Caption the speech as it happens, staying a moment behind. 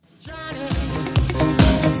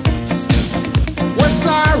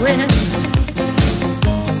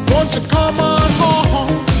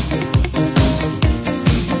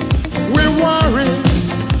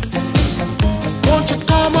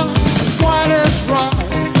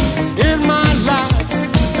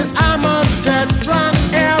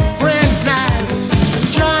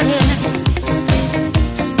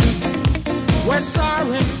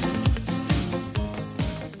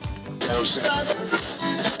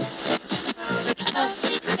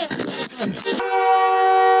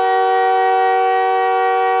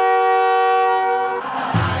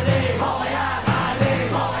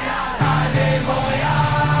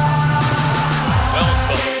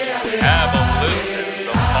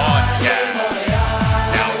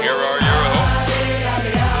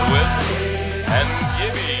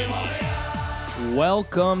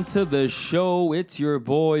Welcome to the show. It's your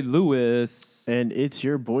boy Lewis. And it's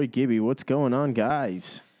your boy Gibby. What's going on,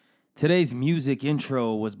 guys? Today's music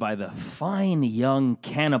intro was by the fine young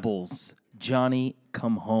cannibals, Johnny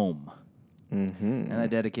Come Home. And I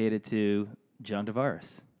dedicate it to John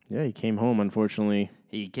Tavares. Yeah, he came home, unfortunately.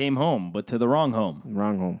 He came home, but to the wrong home.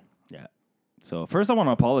 Wrong home. Yeah. So first I want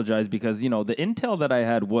to apologize because, the intel that I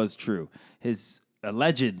had was true.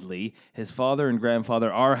 Allegedly, his father and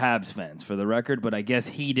grandfather are Habs fans, for the record, but I guess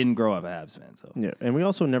he didn't grow up a Habs fan. So Yeah, and we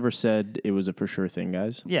also never said it was a for sure thing,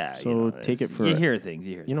 guys. yeah, So take it for... you hear things.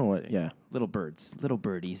 You know what? Yeah. Little birds, little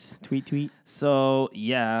birdies. Tweet. So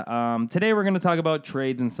yeah, today we're going to talk about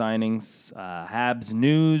trades and signings, Habs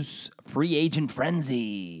news, free agent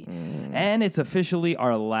frenzy, and it's officially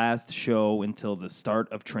our last show until the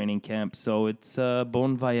start of training camp. So it's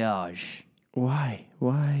bon voyage. Why?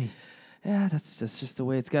 Yeah, that's just the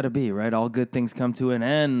way it's got to be, right? All good things come to an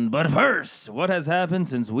end. But first, what has happened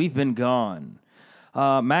since we've been gone?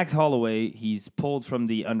 Max Holloway, he's pulled from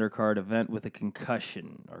the undercard event with a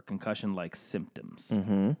concussion or concussion-like symptoms.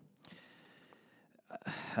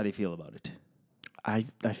 How do you feel about it? I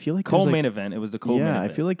feel like Co-main event. It was the co-main event. I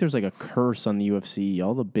feel like there's like a curse on the UFC.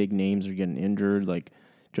 All the big names are getting injured like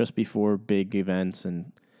just before big events,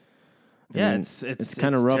 and yeah, mean, it's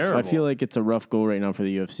kind of rough. Terrible. I feel like it's a rough go right now for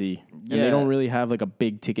the UFC. Yeah. And they don't really have like a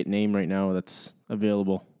big ticket name right now that's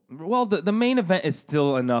available. Well, the main event is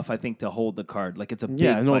still enough, I think, to hold the card. Like it's a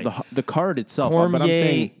big fight. The card itself. Cormier, but I'm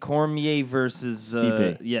saying Cormier versus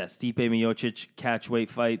Stipe. Stipe Miocic catchweight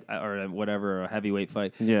fight or whatever, a heavyweight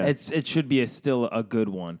fight. Yeah. It should be still a good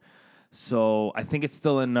one. So I think it's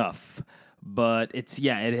still enough, but it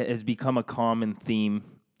has become a common theme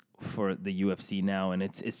for the UFC now, and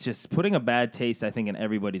it's just putting a bad taste, I think, in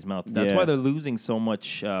everybody's mouth. That's why they're losing so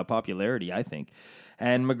much popularity, I think.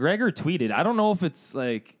 And McGregor tweeted, I don't know if it's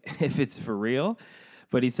for real,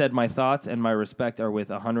 but he said, "My thoughts and my respect are with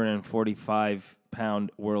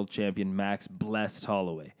 145-pound world champion Max Blessed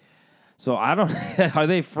Holloway." So I don't. Are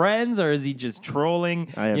they friends or is he just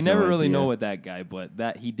trolling? I have You never no really idea. know with that guy, but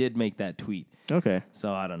that he did make that tweet. okay.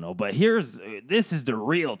 So I don't know. But this is the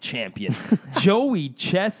real champion. Joey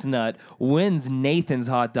Chestnut wins Nathan's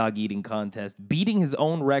hot dog eating contest, beating his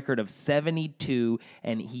own record of 72,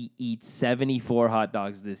 and he eats 74 hot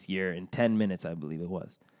dogs this year in 10 minutes, I believe it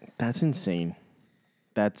was. That's insane.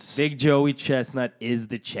 That's Big Joey Chestnut is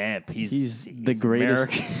the champ. he's the greatest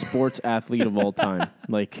American. sports athlete of all time.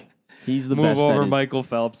 Like he's the Move best. over that is, Michael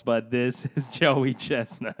Phelps, but this is Joey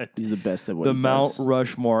Chestnut. He's the best at what The he Mount does.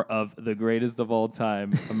 Rushmore of the greatest of all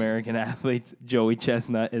time American athletes, Joey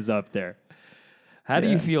Chestnut is up there. How do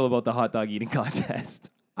you feel about the hot dog eating contest?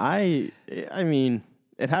 I mean,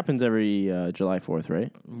 it happens every July 4th,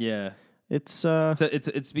 right? Yeah. It's So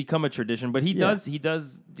it's become a tradition, but he Yeah.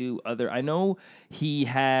 does do other. I know he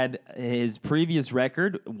had his previous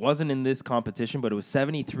record wasn't in this competition, but it was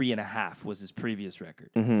 73.5 was his previous record.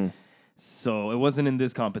 So it wasn't in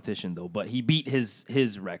this competition though, but he beat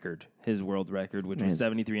his record, his world record, which was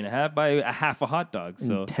 73.5 by a half a hot dog.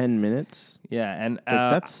 So 10 minutes. yeah, and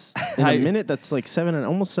That's in a minute. That's like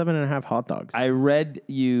almost 7.5 hot dogs. I read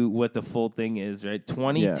you what the full thing is, right?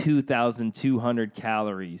 22,200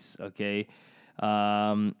 calories, okay?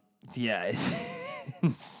 It's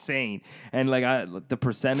insane. And like the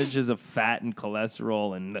percentages of fat and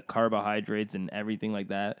cholesterol and the carbohydrates and everything like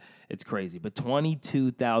that, it's crazy. But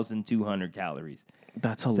 22,200 calories.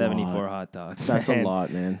 That's a 74 lot. hot dogs. That's a man.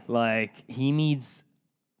 lot, man. Like he needs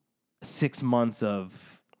 6 months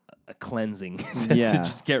of a cleansing to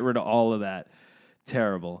just get rid of all of that.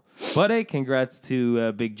 Terrible. But hey, congrats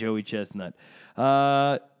to Big Joey Chestnut.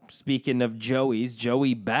 Speaking of Joey's,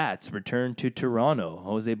 Joey Bats returned to Toronto,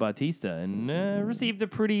 Jose Bautista, and received a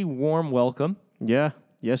pretty warm welcome. Yeah,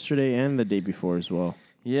 yesterday and the day before as well.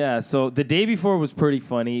 Yeah, so the day before was pretty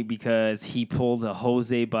funny because he pulled a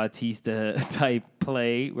Jose Bautista type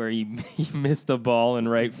play where he missed the ball in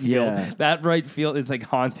right field. Yeah. That right field is like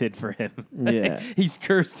haunted for him. Yeah. He's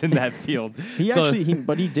cursed in that field.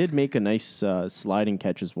 But he did make a nice sliding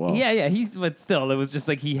catch as well. Yeah, but still, it was just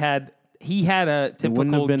like he had a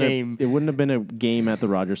typical game. It wouldn't have been a game at the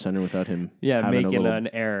Rogers Center without him. having making a little an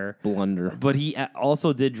error. blunder But he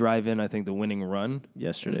also did drive in, I think, the winning run.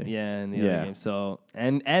 yesterday. Yeah, in the other game. So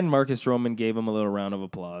and Marcus Stroman gave him a little round of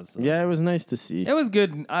applause. So. Yeah, it was nice to see. It was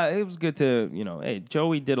good. It was good to, hey,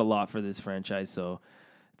 Joey did a lot for this franchise, so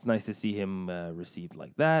it's nice to see him received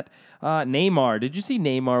like that. Neymar, did you see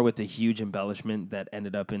Neymar with the huge embellishment that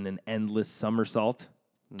ended up in an endless somersault?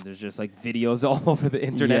 And there's just like videos all over the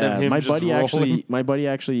internet of him my just buddy rolling.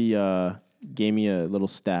 actually gave me a little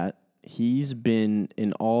stat. He's been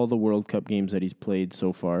in all the World Cup games that he's played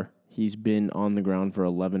so far. he's been on the ground for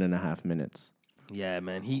 11 and a half minutes. Yeah,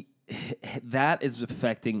 man. That is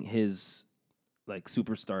affecting his like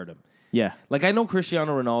superstardom. Yeah. Like I know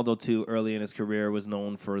Cristiano Ronaldo too early in his career was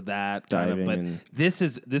known for that kind of, Diving but and- this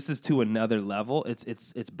is to another level.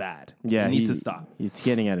 It's bad. Yeah. It needs to stop. It's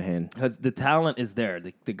getting out of hand. Because the talent is there.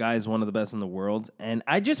 The guy is one of the best in the world. And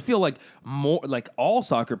I just feel like all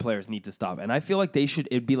soccer players need to stop. And I feel like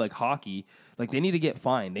it'd be like hockey. Like they need to get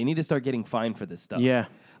fined. They need to start getting fined for this stuff. Yeah.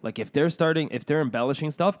 Like if they're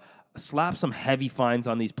embellishing stuff, slap some heavy fines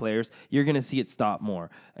on these players. You're going to see it stop more.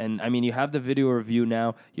 And I mean, you have the video review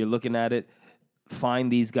now. You're looking at it.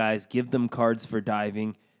 Find these guys. Give them cards for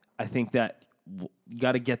diving. I think that you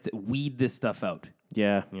got to weed this stuff out.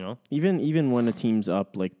 Yeah. You know? Even when a team's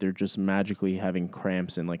up, like they're just magically having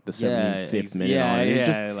cramps in like the 75th minute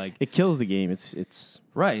on. It kills the game. It's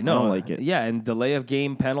right. No, I don't like it. Yeah, and delay of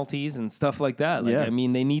game penalties and stuff like that. Like, Yeah. I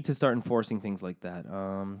mean, they need to start enforcing things like that.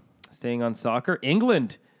 Staying on soccer,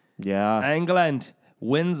 England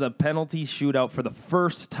wins a penalty shootout for the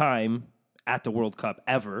first time at the World Cup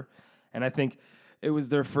ever, and I think it was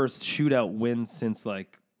their first shootout win since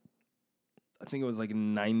like. I think it was like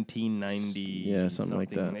 1990. Yeah, something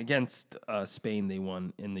like that. Against Spain, they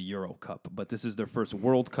won in the Euro Cup. But this is their first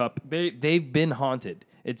World Cup. They've been haunted.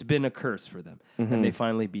 It's been a curse for them. And they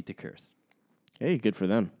finally beat the curse. Hey, good for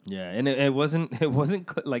them. Yeah, and it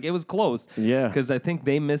wasn't like it was close. Yeah. Because I think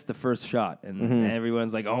they missed the first shot. And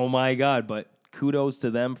everyone's like, oh my God. But kudos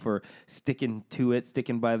to them for sticking to it,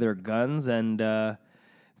 sticking by their guns and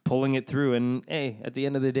pulling it through. And hey, at the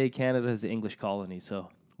end of the day, Canada is the English colony. So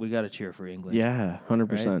we got to cheer for England. Yeah,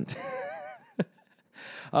 100%.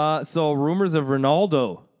 So rumors of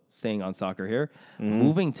Ronaldo, staying on soccer here,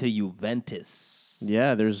 moving to Juventus.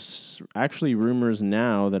 Yeah, there's actually rumors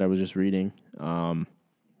now that I was just reading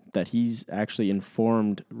that he's actually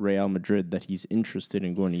informed Real Madrid that he's interested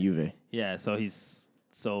in going to Juve. Yeah, so it's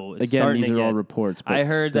Again, these are all reports. But I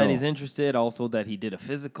heard still. that he's interested. Also, that he did a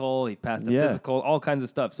physical. He passed the physical. All kinds of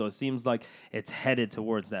stuff. So it seems like it's headed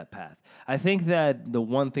towards that path. I think that the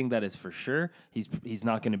one thing that is for sure, he's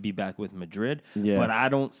not going to be back with Madrid. Yeah. But I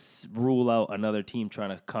don't rule out another team trying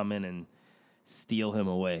to come in and steal him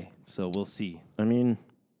away. So we'll see. I mean,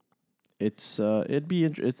 I think it'd be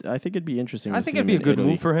interesting. I think it'd be a good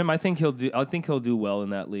move for him. I think he'll do well in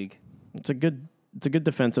that league. It's a good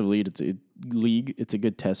defensive league. It's a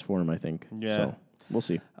good test for him, I think. Yeah. So we'll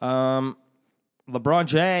see. LeBron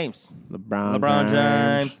James.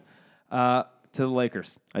 To the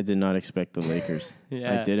Lakers. I did not expect the Lakers.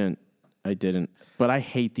 Yeah. I didn't. But I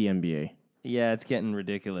hate the NBA. Yeah, it's getting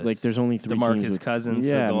ridiculous. Like there's only three DeMarcus teams with Cousins,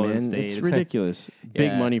 yeah, to Golden man, State. it's ridiculous.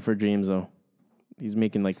 Big Yeah. money for James though. He's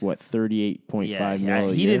making like what 38.5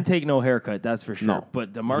 million. He didn't take no haircut, that's for sure. No.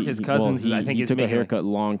 But DeMarcus Cousins, I think he is took a making haircut a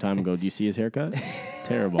long time ago. Do you see his haircut?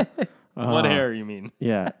 Terrible. what hair you mean?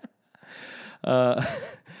 Yeah.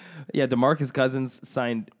 Yeah, DeMarcus Cousins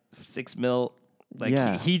signed $6 million. Like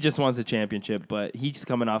Yeah. he just wants a championship, but he's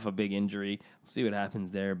coming off a big injury. We'll see what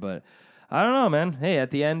happens there. But I don't know, man. Hey,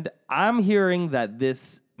 at the end, I'm hearing that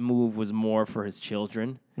this move was more for his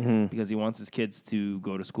children because he wants his kids to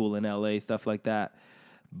go to school in LA, stuff like that.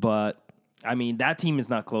 But I mean, that team is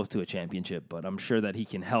not close to a championship, but I'm sure that he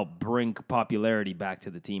can help bring popularity back to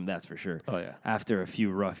the team. That's for sure. Oh, yeah. After a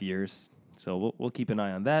few rough years, so we'll keep an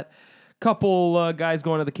eye on that. Couple guys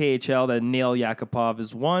going to the KHL. That Nail Yakupov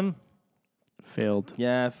is one. Failed.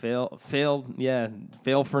 Yeah, failed. Yeah,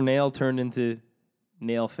 fail for Nail turned into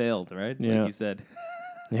Nail failed. Right? Yeah. Like you said.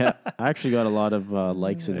 Yeah. I actually got a lot of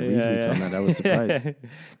likes and retweets on that. I was surprised.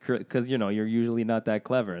 Because you're usually not that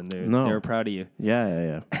clever, and No. they're proud of you.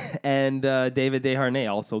 Yeah. And David Desharnais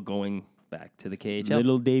also going back to the KHL.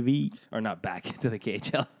 Little Davey. Or not back to the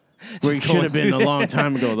KHL. Where he Just should have going been to- a long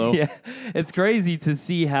time ago, though. Yeah, it's crazy to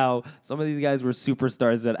see how some of these guys were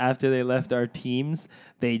superstars that after they left our teams,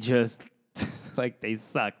 they just like they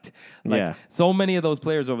sucked. Like Yeah. so many of those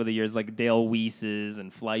players over the years, like Dale Weisses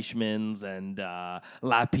and Fleischmans and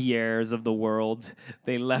Lapierres of the world,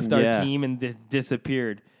 they left our Yeah. team and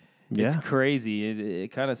disappeared. It's Yeah. crazy. It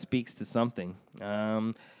kind of speaks to something.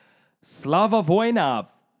 Slava Voinov.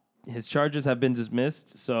 His charges have been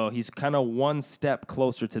dismissed, so he's kind of one step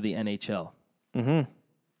closer to the NHL. Mm-hmm.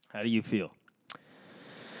 How do you feel?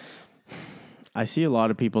 I see a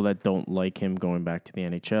lot of people that don't like him going back to the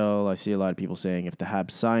NHL. I see a lot of people saying if the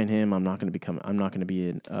Habs sign him, I'm not going to be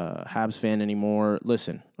a Habs fan anymore.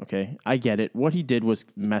 Listen, okay, I get it. What he did was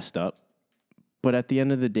messed up, but at the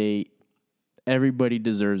end of the day, everybody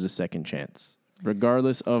deserves a second chance,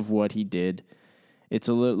 regardless of what he did. It's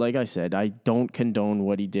a little, like I said, I don't condone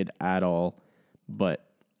what he did at all, but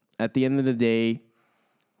at the end of the day,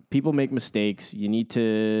 people make mistakes. You need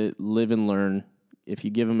to live and learn. If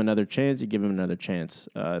you give him another chance, you give him another chance.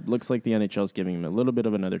 It looks like the NHL is giving him a little bit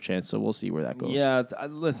of another chance, so we'll see where that goes. Yeah,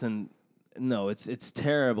 listen, no, it's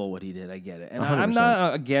terrible what he did. I get it, and 100%. I'm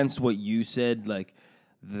not against what you said, like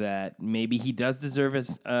that maybe he does deserve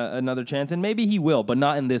another chance, and maybe he will, but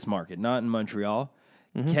not in this market, not in Montreal.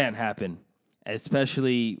 Can't happen,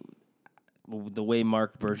 especially the way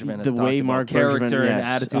Mark Bergevin has talked about character and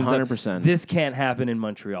attitudes. 100%. This can't happen in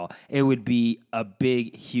Montreal. It would be a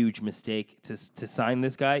big, huge mistake to sign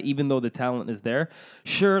this guy, even though the talent is there.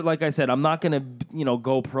 Sure, like I said, I'm not going to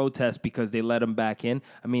go protest because they let him back in.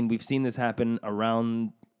 I mean, we've seen this happen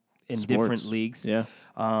around in different leagues. Yeah.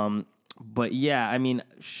 But yeah, I mean,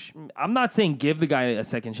 I'm not saying give the guy a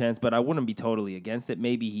second chance, but I wouldn't be totally against it.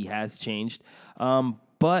 Maybe he has changed.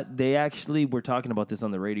 But they actually were talking about this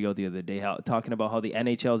on the radio the other day, talking about how the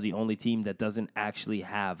NHL is the only team that doesn't actually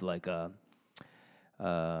have like a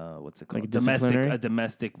what's it called? Like a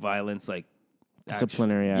domestic violence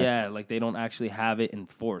disciplinary act. Yeah, like they don't actually have it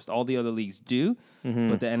enforced. All the other leagues do,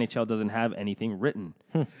 but the NHL doesn't have anything written.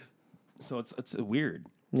 So it's weird.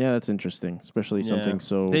 Yeah, that's interesting, especially something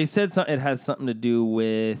so. They said it has something to do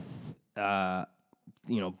with Bettman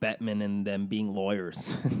and them being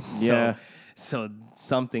lawyers. Yeah. So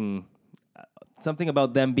something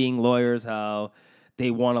about them being lawyers, how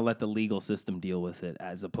they want to let the legal system deal with it,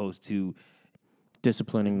 as opposed to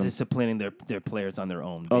disciplining their players on their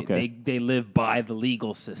own. They live by the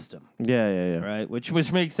legal system. Yeah. Right,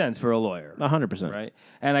 which makes sense for a lawyer. 100%. Right,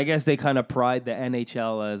 and I guess they kind of pride the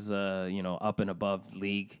NHL as a up and above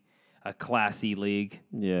league, a classy league.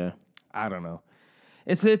 Yeah, I don't know.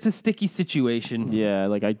 It's a sticky situation. Yeah,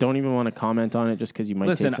 like I don't even want to comment on it just because you might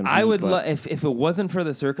listen. Take some I heat, would if it wasn't for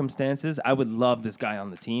the circumstances, I would love this guy on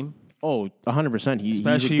the team. Oh, 100%.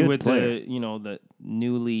 Especially he's a good with player. the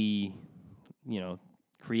newly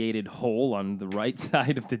created hole on the right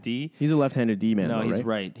side of the D. He's a left-handed D man. No, though, he's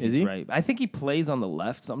right. He's right. I think he plays on the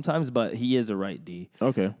left sometimes, but he is a right D.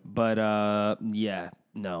 Okay. But yeah,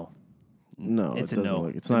 no. No, It's it a doesn't no.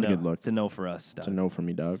 look. It's not a good look. It's a no for us. Dog. It's a no for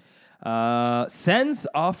me, dog. Sens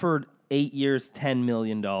offered 8 years, $10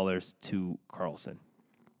 million to Carlson.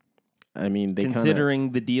 I mean, they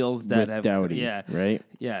considering the deals that have Doughty, right?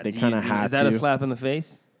 Yeah, they kind of had. Is that a slap in the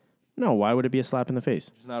face? No, why would it be a slap in the face?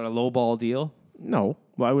 It's not a low ball deal. No,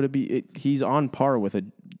 why would it be? He's on par with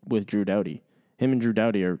Drew Doughty. Him and Drew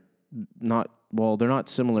Doughty are not. Well, they're not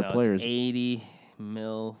similar players. It's 80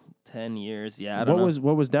 mil, 10 years. Yeah, I don't know.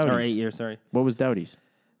 What was Doughty's? Or 8 years. Sorry. What was Doughty's?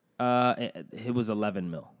 It was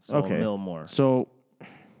 11 mil. So okay. a mil more. So,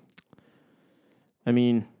 I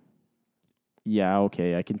mean, yeah,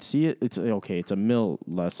 okay, I can see it. It's okay. It's a mil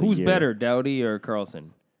less. Who's a year. better, Doughty or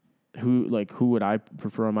Carlson? Who would I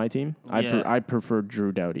prefer on my team? Yeah. I prefer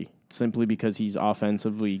Drew Doughty simply because he's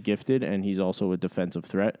offensively gifted and he's also a defensive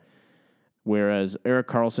threat. Whereas Erik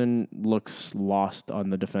Karlsson looks lost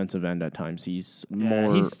on the defensive end at times. He's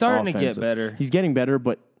more. He's starting offensive. to get better. He's getting better,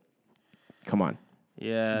 but come on.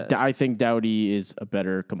 Yeah, I think Doughty is a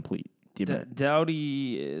better complete.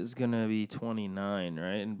 Doughty is gonna be 29,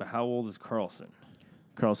 right? And how old is Karlsson?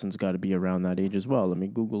 Karlsson's got to be around that age as well. Let me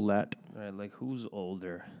Google that. Right, like who's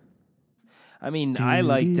older? I mean, I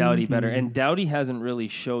like Doughty better, and Doughty hasn't really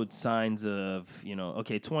showed signs of,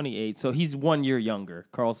 28. So he's 1 year younger.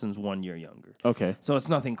 Karlsson's 1 year younger. Okay. So it's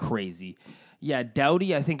nothing crazy. Yeah,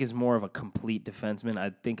 Doughty, I think, is more of a complete defenseman.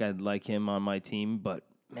 I think I'd like him on my team, but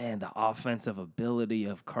man, the offensive ability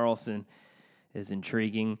of Karlsson is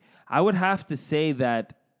intriguing. I would have to say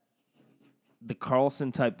that the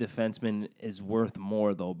Karlsson type defenseman is worth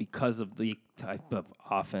more, though, because of the type of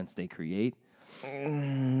offense they create.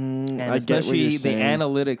 And especially the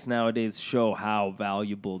analytics nowadays show how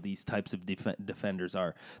valuable these types of defenders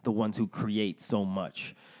are, the ones who create so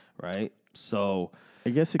much, right? So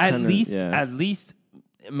I guess at least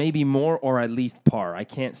maybe more or at least par. I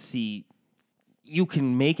can't see. You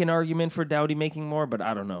can make an argument for Doughty making more, but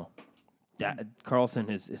I don't know. Karlsson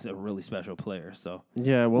is a really special player, so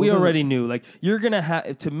yeah. Well, we already knew. Like, you're gonna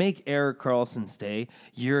have to make Erik Karlsson stay.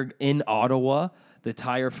 You're in Ottawa, the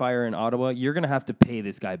tire fire in Ottawa. You're gonna have to pay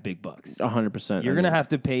this guy big bucks. 100%. You're gonna have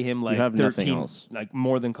to pay him like have 13, like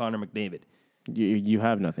more than Connor McDavid. You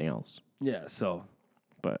have nothing else. Yeah, so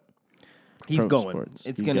but. He's going. Sports.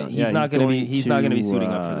 It's gonna. He's not gonna be. He's not gonna be suiting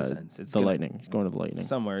up for the Sens. It's the Lightning. He's going to the Lightning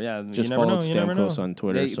somewhere. Yeah, just followed Stamkos on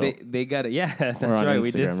Twitter. They got it. Yeah, that's right. We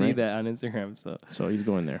did see that on Instagram. So he's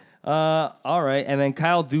going there. All right, and then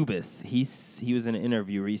Kyle Dubas. He was in an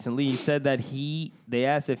interview recently. He said that they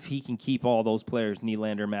asked if he can keep all those players,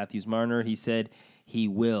 Nylander, Matthews, Marner. He said he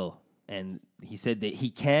will, and he said that he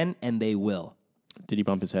can and they will. Did he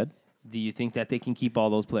bump his head? Do you think that they can keep all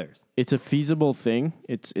those players? It's a feasible thing.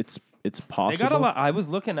 It's possible. They got a lot. I was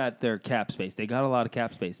looking at their cap space. They got a lot of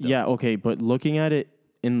cap space. Though. Yeah, okay, but looking at it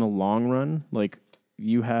in the long run, like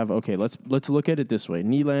you have let's look at it this way.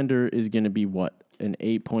 Nylander is going to be what? An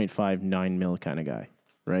 8.59 mil kind of guy,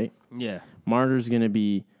 right? Yeah. Marner's going to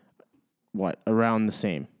be what? Around the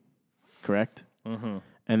same. Correct? Mm-hmm.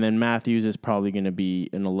 And then Matthews is probably going to be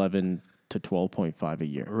an 11 to 12.5 a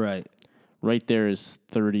year. Right. Right there is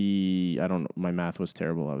 30, I don't know, my math was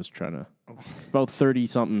terrible. I was trying to, it's about 30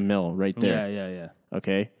 something mil right there. Yeah.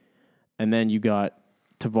 Okay. And then you got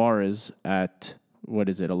Tavares at, what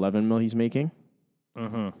is it, 11 mil he's making?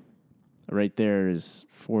 Mm-hmm. Right there is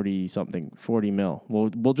 40 mil.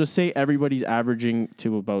 We'll just say everybody's averaging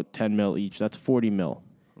to about 10 mil each. That's 40 mil.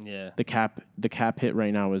 Yeah. The cap hit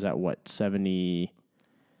right now is at what? 78?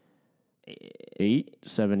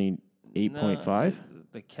 78.5?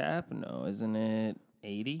 The cap? No, isn't it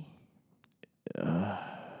 80? Hold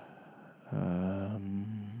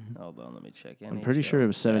on, let me check. I'm pretty sure it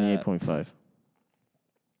was 78.5.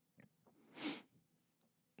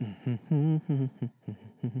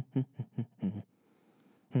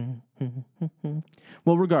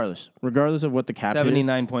 Well, regardless of what the cap is.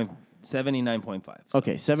 79.5.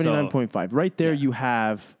 Okay, 79.5. Right there you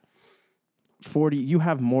have 40, you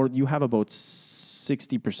have about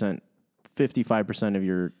 60%, 55% of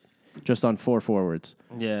your, just on 4 forwards.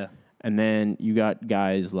 Yeah. And then you got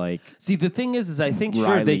guys like... See, the thing is I think, Riley.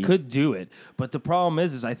 sure, they could do it. But the problem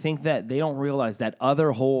is I think that they don't realize that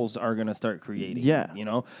other holes are going to start creating. Yeah. You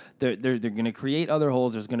know? They're going to create other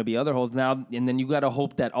holes. There's going to be other holes now. And then you got to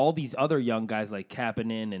hope that all these other young guys like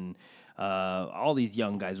Kapanen and all these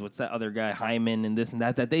young guys, what's that other guy, Hyman and this and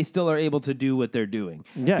that they still are able to do what they're doing.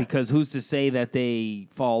 Yeah. Because who's to say that they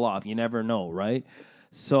fall off? You never know, right?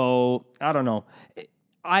 So, I don't know.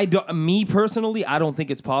 Me personally, I don't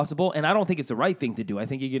think it's possible, and I don't think it's the right thing to do. I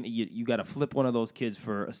think you got to flip one of those kids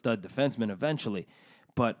for a stud defenseman eventually.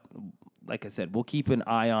 But like I said, we'll keep an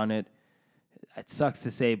eye on it. It sucks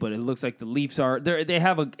to say, but it looks like the Leafs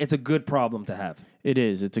it's a good problem to have. It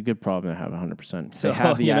is. It's a good problem to have 100%. So, they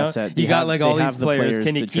have the asset. You got like all these players.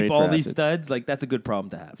 Can you to trade keep for all these assets. studs? Like that's a good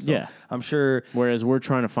problem to have. So Yeah. I'm sure. Whereas we're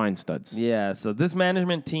trying to find studs. Yeah. So this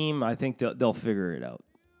management team, I think they'll figure it out.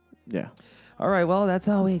 Yeah. All right, well, that's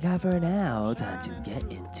all we got for now. Time to get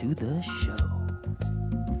into the show.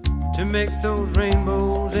 To make those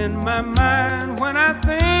rainbows in my mind when I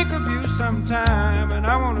think of you sometime, and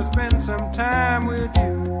I want to spend some time with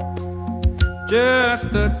you.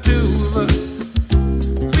 Just the two of us.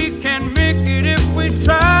 We can make it if we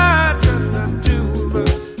try. Just the two of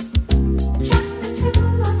us. Just the two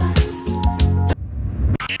of us.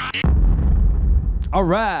 All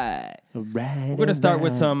right. We're going to start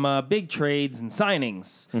with some big trades and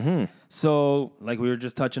signings. Mm-hmm. So, like we were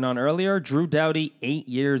just touching on earlier, Drew Doughty, 8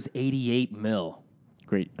 years, $88 million.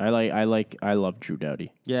 Great. I love Drew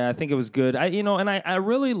Doughty. Yeah, I think it was good. I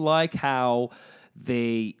really like how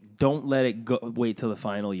they don't let it go. Wait till the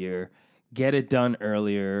final year. Get it done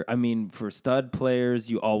earlier. I mean, for stud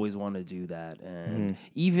players, you always want to do that. And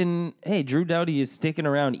even, hey, Drew Doughty is sticking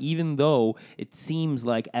around, even though it seems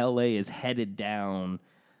like LA is headed down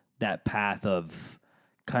that path of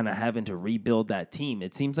kind of having to rebuild that team.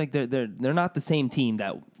 It seems like they're not the same team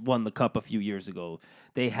that won the cup a few years ago.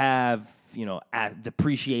 They have,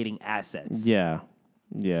 depreciating assets. Yeah.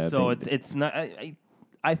 Yeah. So it's not.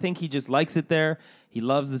 I think he just likes it there. He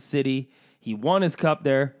loves the city. He won his cup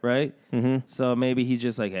there, right? Mm-hmm. So maybe he's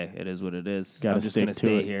just like, hey, it is what it is. I'm just gonna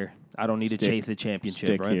stay here. I don't need to chase a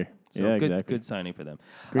championship, right? Here. So yeah, good, exactly. Good signing for them.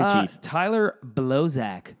 Great chief. Tyler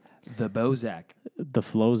Blozak, the Bozak. The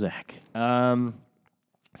Flozak.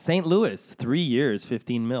 St. Louis, 3 years,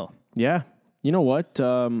 $15 million. Yeah. You know what?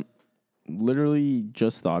 Literally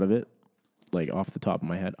just thought of it, like off the top of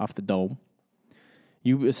my head, off the dome.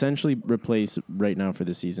 You essentially replace right now for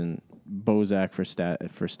the season Bozak for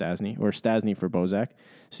Stastny, or Stastny for Bozak.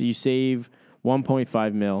 So you save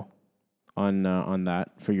 $1.5 million on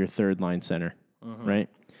that for your third line center, right?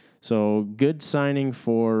 So good signing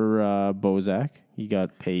for Bozak. He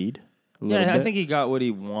got paid. Yeah, I think he got what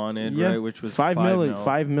he wanted, right? Which was $5 million.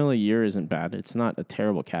 $5 million a year isn't bad. It's not a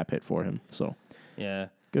terrible cap hit for him. So yeah,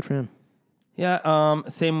 good for him. Yeah.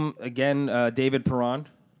 Same again. David Perron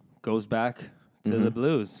goes back to the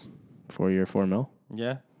Blues. 4 year, $4 million.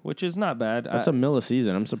 Yeah, which is not bad. That's $1 million a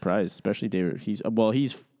season. I'm surprised, especially David. He's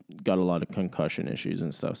got a lot of concussion issues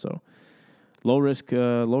and stuff. So low risk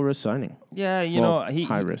signing. Yeah,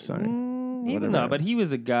 high risk signing. Even though, but he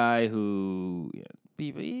was a guy who.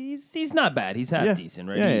 He's not bad. He's half decent,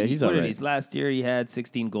 right? Yeah, he's all right. Last year he had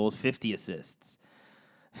 16 goals, 50 assists.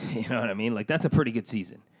 You know what I mean? Like, that's a pretty good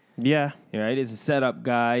season. Yeah. Right? He's a setup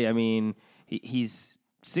guy. I mean, he's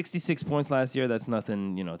 66 points last year. That's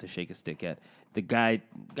nothing, to shake a stick at. The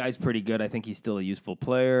guy's pretty good. I think he's still a useful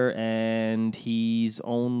player, and he's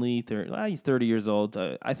only 30. He's 30 years old.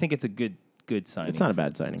 I think it's a good signing. It's not a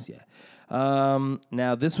bad signing. Yeah.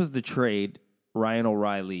 Now this was the trade. Ryan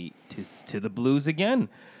O'Reilly to the Blues again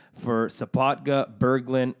for Sapotka,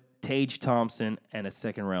 Berglund, Tage Thompson, and a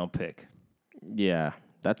second-round pick. Yeah.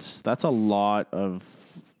 That's a lot of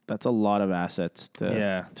assets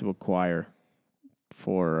to acquire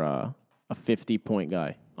for a 50-point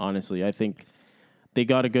guy. Honestly, I think they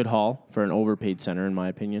got a good haul for an overpaid center, in my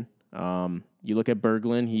opinion. You look at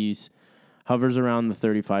Berglund; he's hovers around the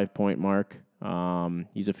 35-point mark.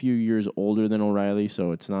 He's a few years older than O'Reilly,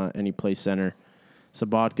 so it's not any play center.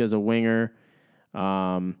 Sabotka's a winger.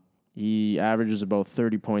 He averages about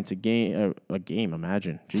 30 points a game.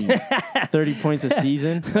 Imagine, jeez, 30 points a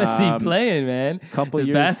season. What's he playing, man? Couple His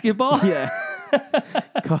years basketball. Yeah,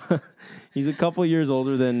 he's a couple years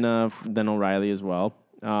older than O'Reilly as well.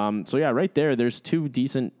 So yeah, right there's two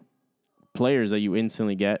decent players that you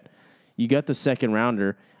instantly get. You get the second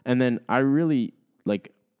rounder, and then I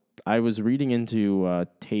was reading into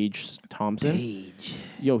Tage Thompson.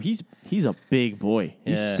 Yo, he's a big boy.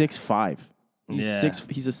 He's 6'5". He's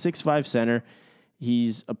a 6'5" center.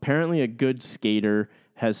 He's apparently a good skater,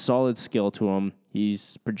 has solid skill to him.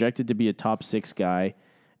 He's projected to be a top 6 guy.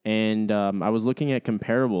 And I was looking at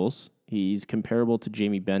comparables. He's comparable to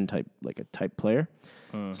Jamie Benn type player.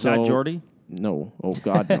 So, not Jordy? No. Oh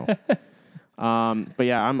God, no. But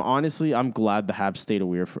yeah, I'm glad the Habs stayed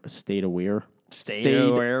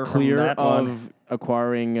clear of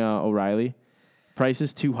acquiring O'Reilly. Price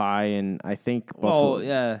is too high, and I think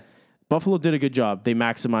Buffalo did a good job. They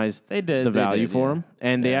maximized the value for him,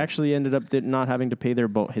 and they actually ended up not having to pay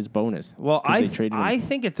his bonus. Well, I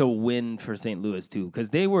think it's a win for St. Louis too, because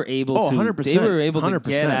they were able to 100%.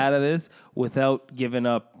 Get out of this without giving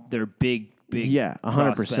up their big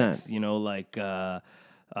 100%.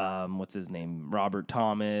 What's his name? Robert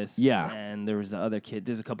Thomas. Yeah, and there was the other kid.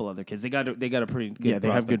 There's a couple other kids. They got a pretty good. Yeah, they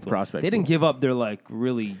have good prospects. They didn't give up their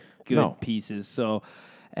really good pieces. So,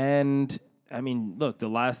 and I mean, look, the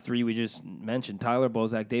last three we just mentioned: Tyler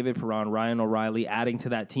Bozak, David Perron, Ryan O'Reilly. Adding to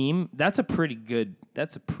that team, that's a pretty good.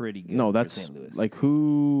 No, that's St. Louis. Like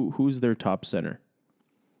who's their top center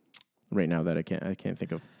right now that I can't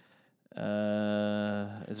think of.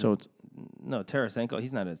 Tarasenko.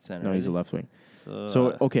 He's not a center. No, he's a left wing.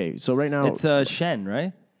 So right now it's Shen,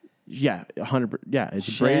 right? Yeah, 100%. Yeah, it's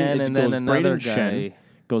Shen, Braden. It goes Braden guy. Shen.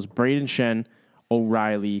 Goes Braden Shen,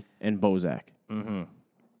 O'Reilly, and Bozak. Mm-hmm.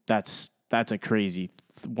 That's a crazy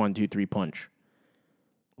 1, 2, 3 punch.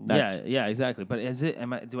 Yeah, exactly. But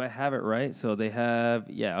do I have it right? So they have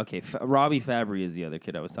Robbie Fabry is the other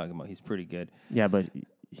kid I was talking about. He's pretty good. Yeah, but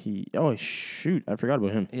I forgot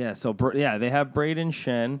about him. Yeah, so they have Braden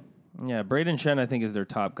Shen. Yeah, Braden Shen I think is their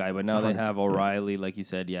top guy, but now they have O'Reilly, like you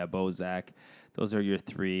said. Yeah, Bozak. Those are your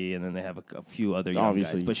three, and then they have a few other young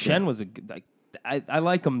guys. But Shen was I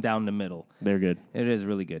like him down the middle. They're good. It is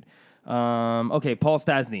really good. Okay, Paul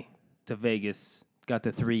Stastny to Vegas got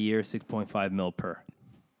the 3 year, $6.5 million per.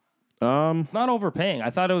 It's not overpaying. I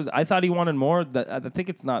thought he wanted more. I think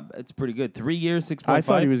it's not. It's pretty good. 3 years, 6.5. I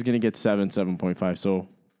thought he was going to get 7.5. So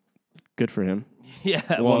good for him. Yeah,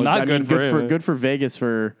 good for him. Good for Vegas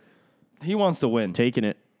for. He wants to win. Taking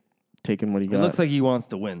what he got. It looks like he wants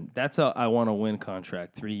to win. That's a I want to win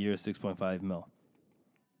contract. 3 years, $6.5 million.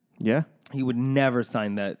 Yeah. He would never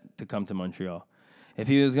sign that to come to Montreal. If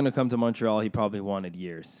he was going to come to Montreal, he probably wanted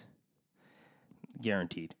years.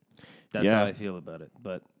 Guaranteed. That's how I feel about it.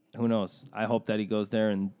 But who knows? I hope that he goes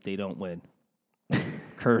there and they don't win.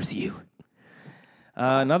 Curse you.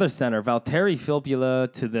 Another center, Valtteri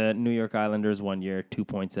Filppula to the New York Islanders 1 year,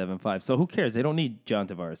 2.75. So who cares? They don't need John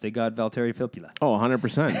Tavares. They got Valtteri Filppula. Oh,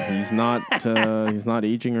 100%. He's not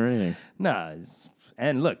aging or anything. Nah.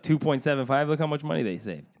 And look, 2.75. Look how much money they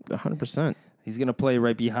saved. 100%. He's going to play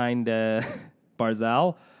right behind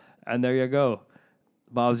Barzal. And there you go.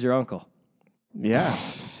 Bob's your uncle. Yeah.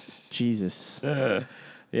 Jesus.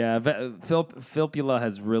 Filppula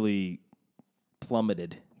has really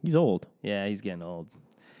plummeted. He's old. Yeah, he's getting old.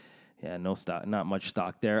 Yeah, no stock, not much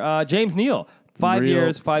stock there. James Neal, 5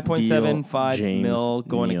 years, $5.75 million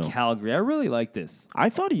going to Calgary. I really like this. I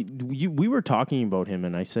thought we were talking about him,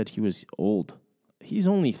 and I said he was old. He's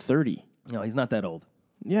only 30. No, he's not that old.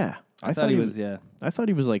 Yeah, I thought he was. Yeah, I thought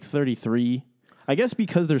he was like 33. I guess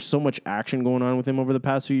because there's so much action going on with him over the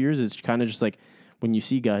past few years, it's kind of just like when you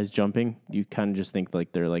see guys jumping, you kind of just think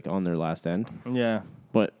like they're like on their last end. Yeah,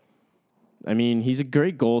 but I mean, he's a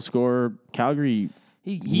great goal scorer. Calgary.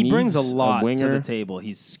 He brings a needs a lot to winger. the table.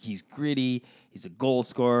 He's gritty. He's a goal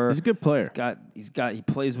scorer. He's a good player. He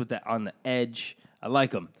plays with that on the edge. I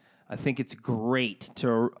like him. I think it's great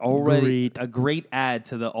a great add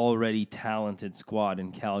to the already talented squad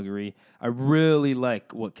in Calgary. I really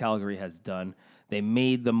like what Calgary has done. They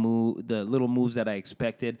made the little moves that I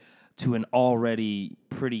expected to an already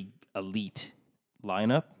pretty elite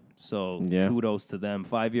lineup. So Yeah. kudos to them.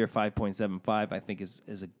 5-year, 5.75, I think is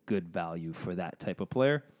a good value for that type of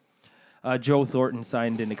player. Joe Thornton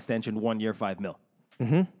signed an extension 1 year, $5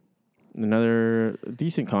 million. Another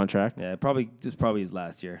decent contract. Yeah, this is probably his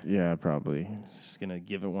last year. Yeah, probably. Just gonna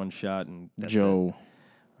give it one shot and that's Joe,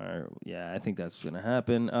 it. Yeah, I think that's gonna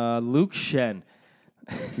happen. Luke Shen,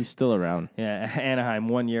 he's still around. yeah, Anaheim,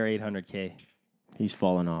 1 year, $800K. He's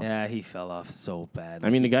fallen off. Yeah, he fell off so bad. I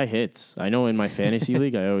mean, the guy hits. I know in my fantasy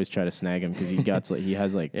league, I always try to snag him because he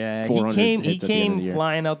has like yeah, 400 he hits at the end of the came year.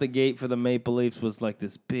 flying out the gate for the Maple Leafs, was like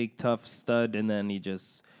this big tough stud, and then he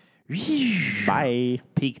just Bye.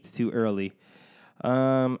 peaked too early.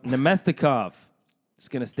 Nemestikov is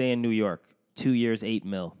gonna stay in New York, 2 years, $8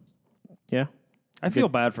 million. Yeah. I feel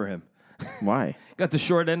bad for him. Why? Got the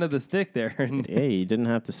short end of the stick there. Hey, he didn't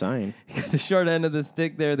have to sign. Got the short end of the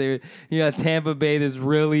stick there. You got Tampa Bay, this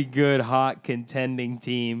really good, hot, contending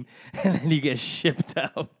team, and then you get shipped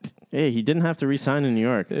out. Hey, he didn't have to re-sign in New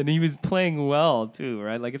York. And he was playing well, too,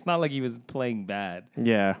 right? Like, it's not like he was playing bad.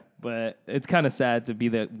 Yeah. But it's kind of sad to be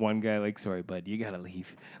that one guy like, sorry, bud, you got to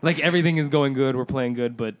leave. Like, everything is going good. We're playing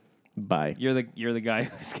good, but Bye. you're the guy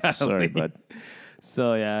who's got to Sorry, leave. bud.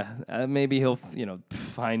 So, yeah, maybe he'll,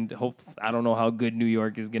 I don't know how good New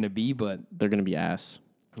York is going to be, but They're going to be ass.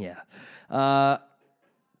 yeah.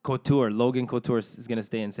 Couture, Logan Couture is going to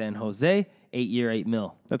stay in San Jose, 8 year, $8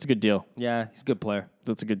 million. That's a good deal. Yeah, he's a good player.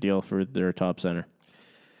 That's a good deal for their top center.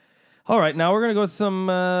 All right, now we're going to go with some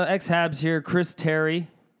ex-Habs here. Chris Terry,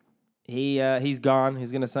 he's gone.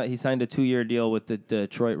 He signed a 2-year deal with the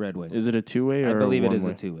Detroit Red Wings. Is it a two-way or I believe a it is a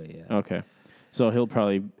one-way? two-way, yeah. Okay. So he'll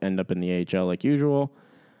probably end up in the AHL like usual.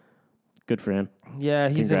 Good for him. Yeah,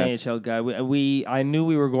 he's Congrats. an AHL guy. I knew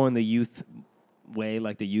we were going the youth way,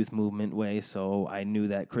 like the youth movement way, so I knew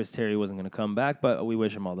that Chris Terry wasn't going to come back, but we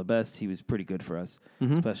wish him all the best. He was pretty good for us,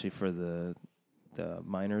 especially for the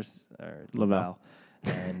minors, or Laval.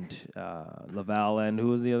 Laval, and who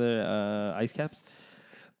was the other, Ice Caps?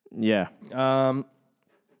 Yeah.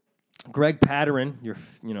 Greg Patterin,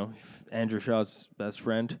 Andrew Shaw's best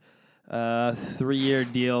friend, 3-year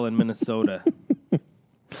deal in Minnesota.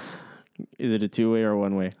 Is it a two-way or a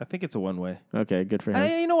one-way? I think it's a one-way. Okay, good for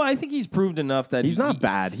him. I think he's proved enough that He's not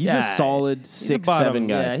bad. He's a solid he's a 6-7 bottom,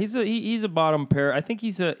 guy. Yeah, he's a bottom pair. I think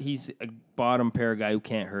he's a bottom pair guy who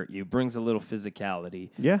can't hurt you. Brings a little physicality.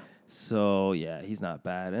 Yeah. So yeah, he's not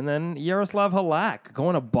bad. And then Yaroslav Halak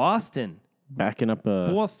going to Boston. Backing up a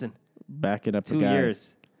 2 guy.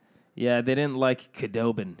 years. Yeah, they didn't like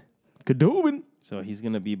Khudobin, Khudobin. so he's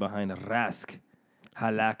gonna be behind Rask,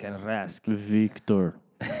 Halak, and Rask. Victor.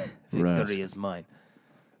 Victory is mine,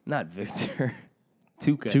 not Victor.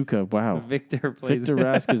 Tuca. Tuca. Wow. Victor plays. Victor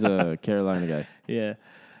Rask is a Carolina guy. Yeah.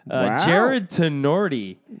 Wow. Jared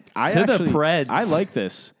Tenorti the Preds. I like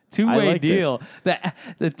this. I Two-way like this. deal.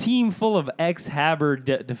 The team full of ex-Haber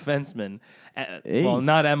defensemen. Hey. Well,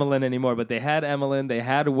 not Emelin anymore, but they had Emelin. They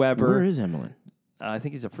had Weber. Where is Emily? I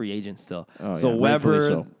think he's a free agent still. Oh, so yeah, Weber.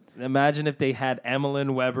 rightfully so. Imagine if they had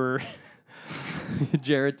Emelin, Weber,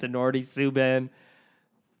 Jared Tenorti, Subban.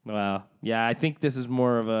 Wow. Yeah, I think this is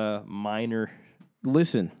more of a minor.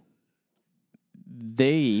 Listen,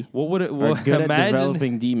 they What would it? are good imagine, at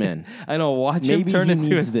developing D-men. I know. Watch him Maybe turn he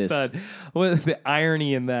into a needs this. stud. What the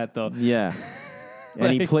irony in that, though? Yeah.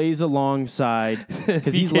 And he Like- plays alongside,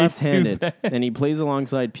 because he's PK left-handed, Subban. and he plays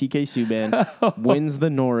alongside PK Subban, wins the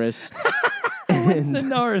Norris, It's the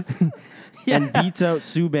Norris. and beats out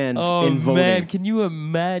Subban Oh in voting. man, can you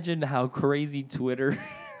imagine how crazy Twitter?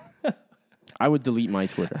 I would delete my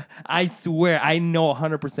Twitter. I swear, I know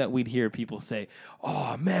 100% we'd hear people say,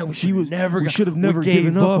 "Oh man, we should have never gave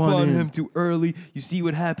given up on him." too early." You see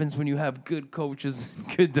what happens when you have good coaches,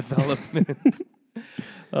 good development.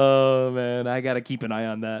 Oh man, I got to keep an eye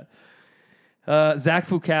on that. Zach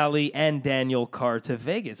Fucali and Daniel Carr to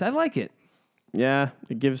Vegas. I like it. Yeah,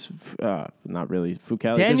 it gives, not really,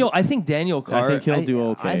 Fucali. Daniel, I think Daniel Carr. think he'll do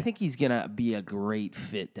okay. I think he's gonna be a great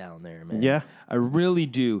fit down there, man. Yeah. I really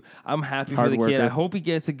do. I'm happy Hard for the kid. worker. I hope he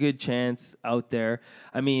gets a good chance out there.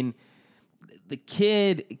 I mean, the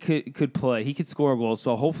kid could play. He could score goals.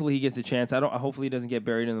 So hopefully he gets a chance. Hopefully he doesn't get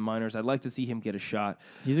buried in the minors. I'd like to see him get a shot.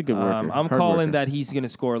 He's a good worker. I'm Hard calling worker. that he's gonna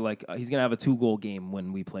score he's gonna have a 2-goal game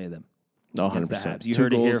when we play them. against the 100%. Habs. You 2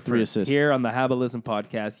 heard it here goals, 3 first. assists. Here on the Habalism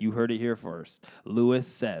podcast, you heard it here first. Lewis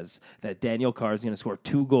says that Daniel Carr is going to score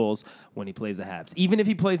 2 goals when he plays the Habs. Even if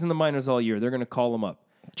he plays in the minors all year, they're going to call him up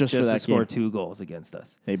Just for to that score game. 2 goals against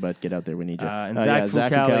us. Hey, bud, get out there. We need you. And Yeah,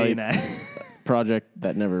 Zach Fucale. project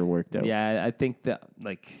that never worked out. Yeah, I think that,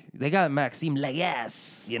 like, they got Maxime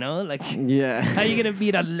Legas, you know? Like, Yeah. how you going to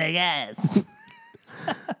beat a Legas?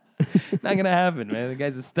 Not going to happen, man. The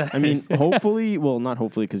guy's a stud. I mean, hopefully, well, not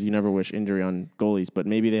hopefully, because you never wish injury on goalies, but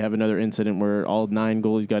maybe they have another incident where all 9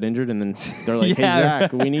 goalies got injured, and then they're like, Yeah. hey,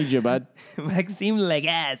 Zach, we need you, bud. Maxime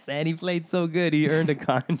Legas, and he played so good, he earned a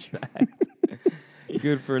contract.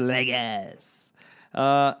 Good for Legas.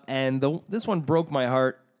 This one broke my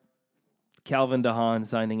heart. Calvin DeHaan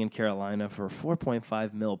signing in Carolina for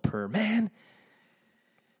 $4.5 million per man.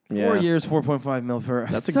 4 Yeah. years, $4.5 million per.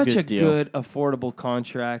 That's a such good a deal. good, affordable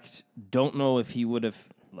contract. Don't know if he would have,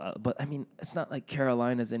 but I mean, it's not like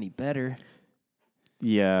Carolina's any better.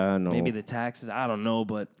 Yeah, no. Maybe the taxes, I don't know,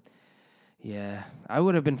 but yeah, I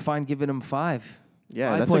would have been fine giving him 5.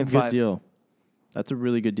 Yeah, that's a 5.5. good deal. That's a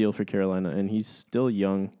really good deal for Carolina, and he's still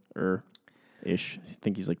young-ish. I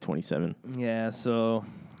think he's like 27. Yeah, so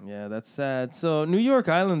yeah, that's sad. So New York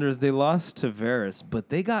Islanders, they lost to Veris, but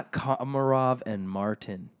they got Komarov and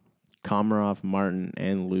Martin. Komarov, Martin,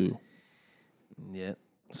 and Lou. Yeah.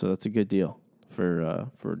 So that's a good deal for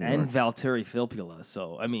New And York. Valtteri Filppula.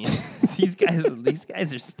 So I mean, these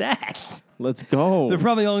guys are stacked. Let's go. They're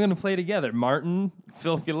probably all going to play together. Martin,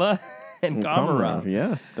 Filppula, and Komarov.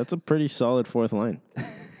 Yeah, that's a pretty solid fourth line.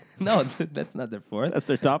 No, that's not their fourth. That's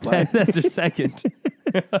their top line. That's their second.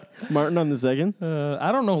 Martin on the second.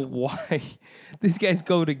 I don't know why these guys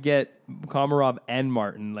go to get Komarov and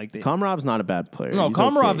Martin. Like they. Komarov's not a bad player. No, He's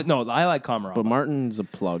Komarov. okay. No, I like Komarov. But Martin's a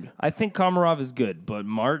plug. I think Komarov is good, but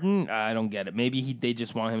Martin, I don't get it. Maybe they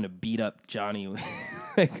just want him to beat up Johnny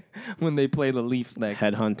like when they play the Leafs next.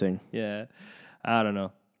 Head hunting. Yeah, I don't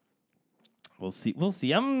know. We'll see. We'll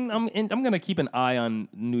see. I'm gonna keep an eye on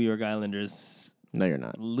New York Islanders. No, you're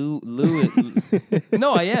not. Lou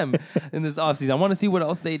no, I am in this offseason. I want to see what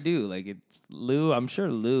else they do. Like it's Lou. I'm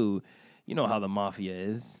sure Lou. You know how the mafia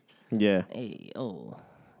is. Yeah. Hey, I'm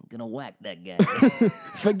gonna whack that guy.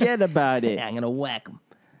 Forget about it. Yeah, I'm gonna whack him.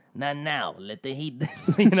 Not now. Let the heat.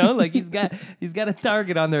 You know, like he's got a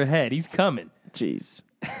target on their head. He's coming. Jeez.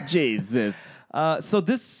 Jesus. So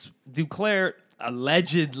this Duclair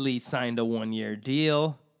allegedly signed a 1-year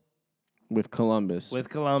deal With Columbus. with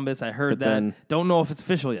Columbus. I heard But that. then- Don't know if it's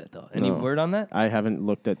official yet, though. Any No. word on that? I haven't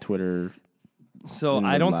looked at Twitter. So in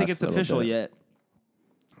I the don't think last it's little official bit. yet.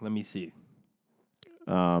 Let me see.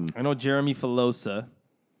 I I know Jeremy Filosa.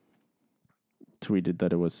 tweeted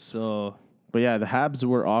that it was. So But yeah, the Habs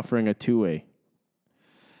were offering a 2-way.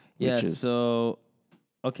 yeah. Which is- So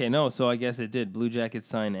okay, no. So I guess it did. Blue Jackets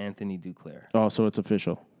signed Anthony Duclair. Oh, so it's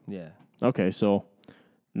official. Yeah. Okay, so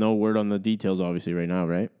no word on the details, obviously, right now,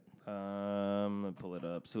 right? Let me pull it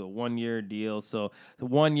up. So a 1-year deal. So the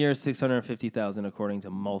 1 year, $650,000 according to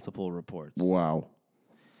multiple reports. Wow.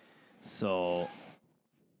 So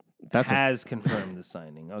That's has confirmed the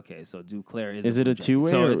signing. Okay, so Duclair is. is it a Blue Jacket. 2-way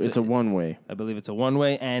So or it's a 1-way? I believe it's a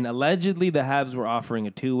 1-way, and allegedly the Habs were offering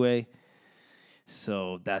a 2-way.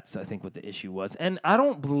 So that's I think what the issue was. And I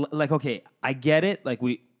don't like. Okay, I get it. Like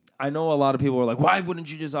I know a lot of people are like, why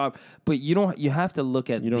wouldn't you just opt? But you don't. You have to look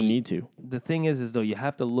at. You don't need to. The thing is though, you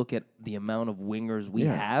have to look at the amount of wingers we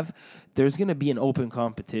Yeah. have. There's going to be an open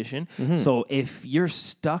competition. So if you're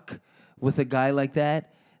stuck with a guy like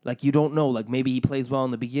that, like you don't know, like maybe he plays well in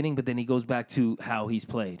the beginning, but then he goes back to how he's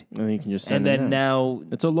played, And you can just send and him then down. now.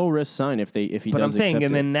 It's a low risk sign if he But does I'm saying, accept and it.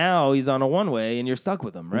 then now he's on a 1-way, and you're stuck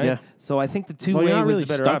with him, right? Yeah. So I think the 2-way Well, you're not was really a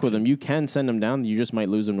better stuck option. with him. You can send him down. You just might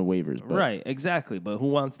lose him to waivers. But. Right, exactly. But who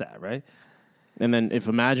wants that, right? And then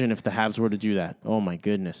imagine if the Habs were to do that. Oh my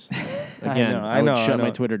goodness! Again, know, I I would know, I shut my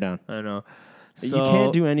know. Twitter down. I know. You So,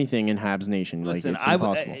 can't do anything in Habs Nation. Listen, like it's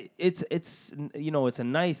impossible. it's it's a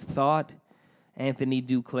nice thought. Anthony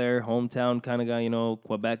Duclair, hometown kind of guy,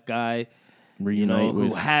 Quebec guy, Reunite who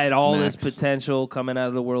with had all this Max. potential coming out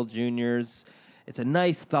of the World Juniors. It's a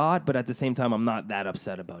nice thought, but at the same time, I'm not that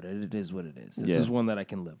upset about it. It is what it is. This Yeah. is one that I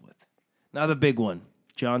can live with. Now the big one,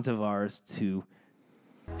 John Tavares to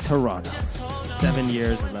Toronto. 7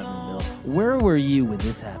 years, 11 mil. Where were you when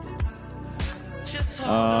this happened?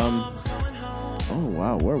 Oh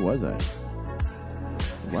wow, where was I?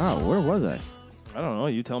 Wow, where was I? I don't know.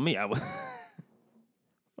 You tell me.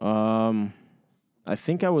 I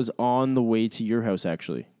think I was on the way to your house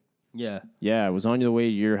actually. Yeah. Yeah, I was on the way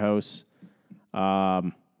to your house.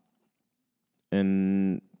 And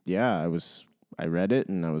yeah, I read it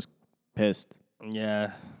and I was pissed.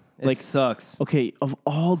 Yeah. It sucks. Okay, of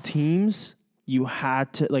all teams, you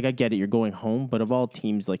had to I get it, you're going home, but of all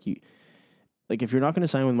teams, if you're not going to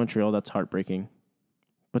sign with Montreal, that's heartbreaking.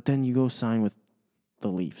 But then you go sign with the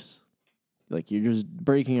Leafs. You're just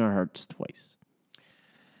breaking our hearts twice.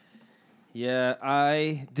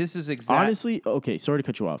 Yeah, this is exactly... Honestly, okay, sorry to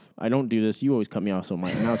cut you off. I don't do this. You always cut me off, so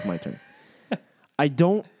now it's my turn. I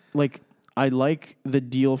don't, I like the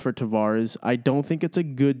deal for Tavares. I don't think it's a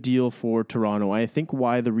good deal for Toronto. I think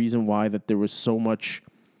the reason why that there was so much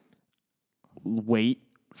wait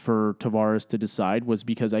for Tavares to decide was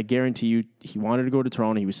because I guarantee you he wanted to go to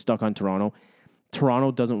Toronto. He was stuck on Toronto.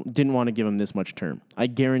 Toronto didn't want to give him this much term. I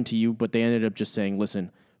guarantee you, but they ended up just saying,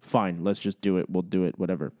 listen, fine, let's just do it. We'll do it,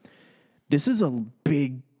 whatever. This is a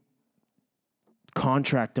big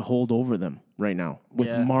contract to hold over them right now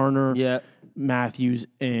with Marner, Matthews,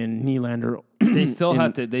 and Nylander. They still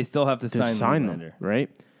have to sign them, right?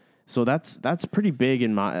 So that's pretty big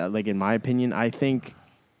in my opinion. I think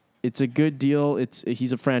it's a good deal.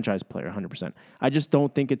 He's a franchise player, 100%. I just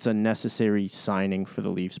don't think it's a necessary signing for the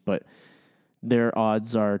Leafs, but their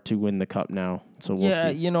odds are to win the cup now. So we'll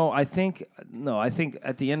see. I think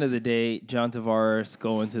at the end of the day, John Tavares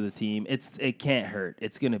going to the team, it can't hurt.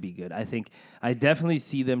 It's going to be good. I definitely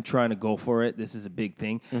see them trying to go for it. This is a big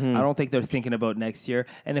thing. I don't think they're thinking about next year.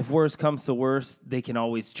 And if worse comes to worse, they can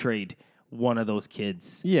always trade one of those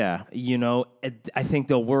kids. Yeah. I think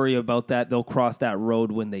they'll worry about that. They'll cross that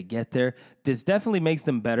road when they get there. This definitely makes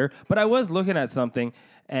them better. But I was looking at something,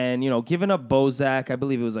 and, giving up Bozak, I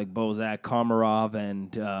believe it was Bozak, Komarov,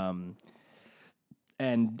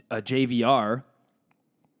 and JVR,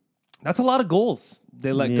 that's a lot of goals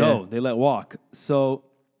they let go. They let walk. So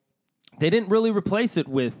they didn't really replace it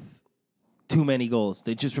with too many goals.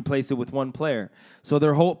 They just replaced it with one player. So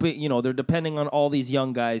they're hoping, they're depending on all these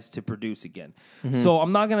young guys to produce again. So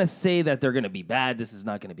I'm not going to say that they're going to be bad. This is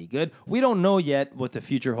not going to be good. We don't know yet what the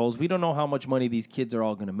future holds. We don't know how much money these kids are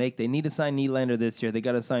all going to make. They need to sign Nylander this year. They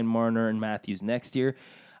got to sign Marner and Matthews next year.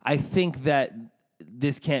 I think that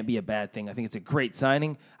this can't be a bad thing. I think it's a great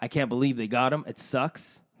signing. I can't believe they got him. It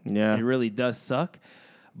sucks. Yeah. It really does suck.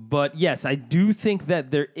 But yes, I do think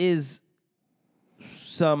that there is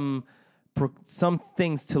some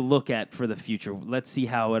things to look at for the future. Let's see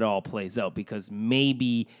how it all plays out, because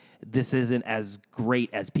maybe this isn't as great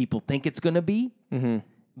as people think it's going to be.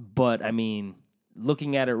 But,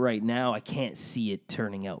 looking at it right now, I can't see it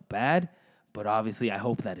turning out bad. But obviously, I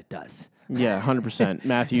hope that it does. Yeah, 100%.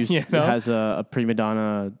 Matthews has a prima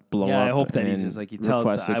donna blow up. Yeah, I hope that he's just he tells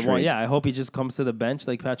us. I hope he just comes to the bench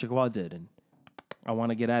like Patrick Waugh did, and I want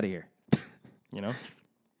to get out of here.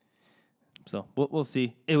 So we'll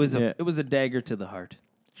see. It was a dagger to the heart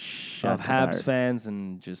of Habs fans,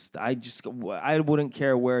 and I wouldn't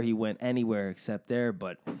care where he went anywhere except there,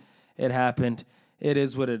 but it happened. It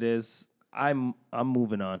is what it is. I'm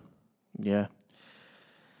moving on. Yeah.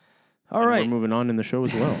 All right. We're moving on in the show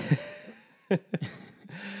as well.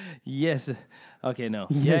 Yes. Okay, no.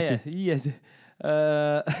 Yes. Yes.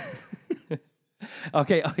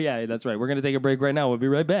 Okay. Oh, yeah, that's right. We're going to take a break right now. We'll be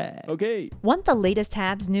right back. Okay. Want the latest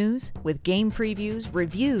Habs news with game previews,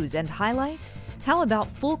 reviews, and highlights? How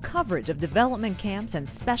about full coverage of development camps and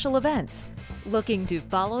special events? Looking to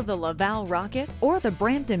follow the Laval Rocket or the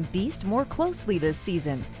Brampton Beast more closely this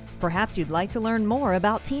season? Perhaps you'd like to learn more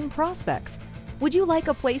about team prospects. Would you like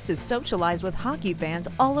a place to socialize with hockey fans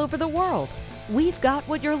all over the world? We've got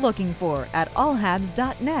what you're looking for at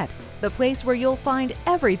allhabs.net, the place where you'll find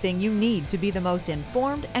everything you need to be the most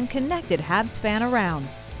informed and connected Habs fan around.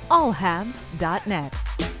 allhabs.net.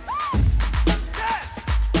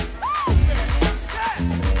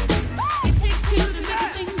 It takes two to make a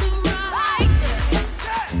thing go right.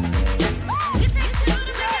 It takes two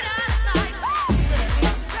to make it out of sight.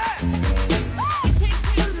 It takes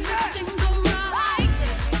two to make a thing go right.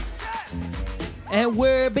 And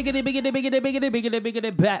we're biggity,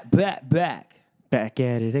 back. Back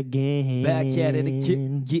at it again. Back at it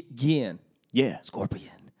again. Yeah.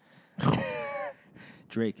 Scorpion.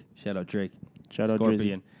 Drake. Shout out Drake. Shout out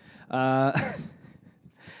Scorpion.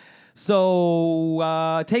 So,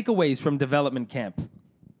 takeaways from development camp.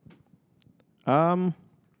 I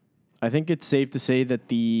think it's safe to say that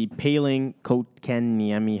the Paling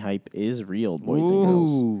Kotkaniemi hype is real, boys and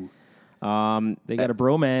girls. They got a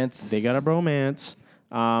bromance. They got a bromance.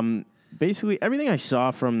 Basically, everything I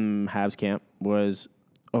saw from Habs camp was,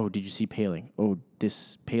 oh, did you see Paling? Oh,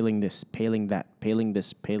 Paling this, Paling that, Paling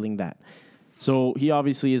this, Paling that. So he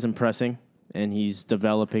obviously is impressing, and he's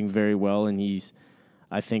developing very well, and he's,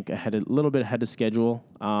 I think, a little bit ahead of schedule.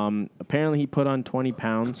 Apparently, he put on 20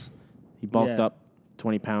 pounds. He bulked up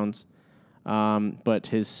 20 pounds. But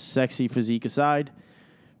his sexy physique aside,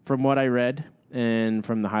 from what I read and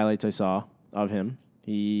from the highlights I saw of him,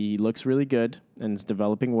 he looks really good and is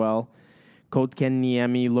developing well.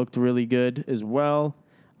 Kotkaniemi looked really good as well.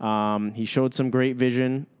 He showed some great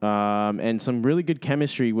vision and some really good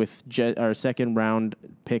chemistry with our second round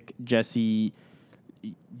pick, Jesse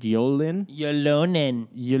Yolonen,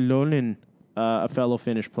 a fellow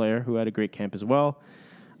Finnish player who had a great camp as well.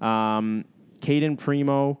 Caden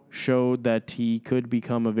Primo showed that he could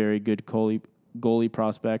become a very good goalie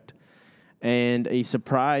prospect. And a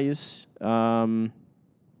surprise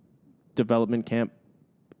development camp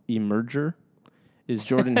emerger is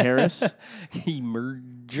Jordan Harris.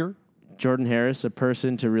 Emerger. Jordan Harris, a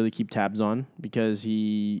person to really keep tabs on because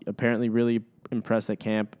he apparently really impressed at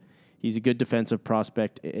camp. He's a good defensive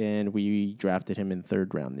prospect, and we drafted him in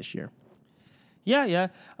third round this year. Yeah.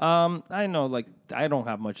 I know, like, I don't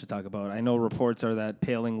have much to talk about. I know reports are that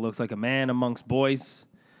Paling looks like a man amongst boys.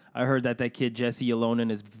 I heard that kid, Jesse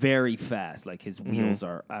Yolonen, is very fast. Like, his wheels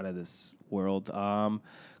are out of this world.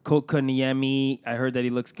 Kotkaniemi, I heard that he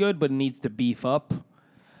looks good, but needs to beef up.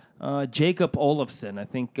 Jacob Olofsson, I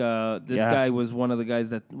think this guy was one of the guys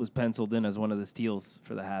that was penciled in as one of the steals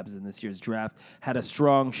for the Habs in this year's draft. Had a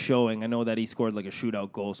strong showing. I know that he scored like a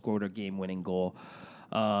shootout goal, scored a game-winning goal.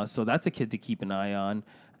 So that's a kid to keep an eye on.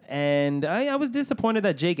 And I was disappointed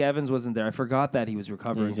that Jake Evans wasn't there. I forgot that he was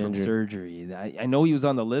recovering from surgery. I know he was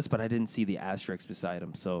on the list, but I didn't see the asterisk beside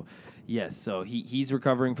him. So, yes, he's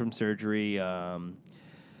recovering from surgery.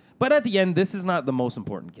 But at the end, this is not the most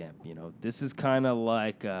important camp. You know, this is kind of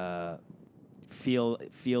like feel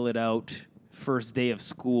it out. First day of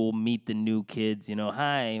school, meet the new kids.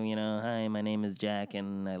 Hi, my name is Jack,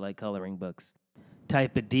 and I like coloring books.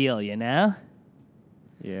 Type of deal, you know?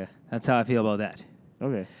 Yeah. That's how I feel about that.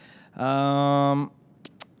 Okay.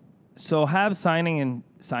 So Habs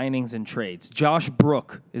signings and trades. Josh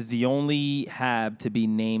Brook is the only Hab to be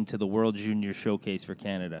named to the World Junior Showcase for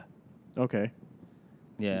Canada. Okay.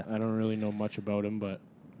 Yeah. I don't really know much about him, but...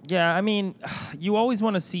 Yeah, I mean, you always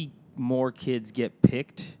want to see more kids get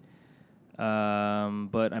picked.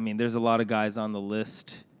 But, I mean, there's a lot of guys on the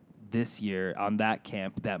list this year on that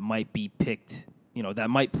camp that might be picked, that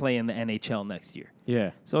might play in the NHL next year.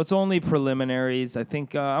 Yeah. So it's only preliminaries. I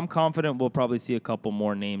think I'm confident we'll probably see a couple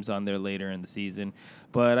more names on there later in the season.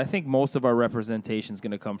 But I think most of our representation is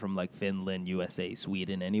going to come from, like, Finland, USA,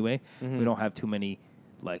 Sweden anyway. Mm-hmm. We don't have too many,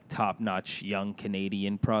 like, top-notch young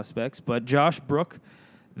Canadian prospects. But Josh Brook,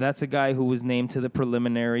 that's a guy who was named to the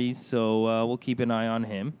preliminaries, so we'll keep an eye on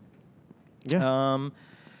him. Yeah.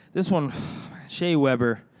 This one, Shea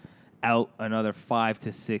Weber, out another 5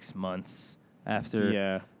 to 6 months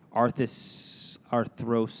after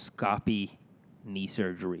arthroscopy knee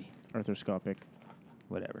surgery. Arthroscopic.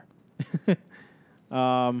 Whatever.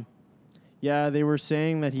 Yeah, they were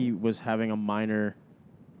saying that he was having a minor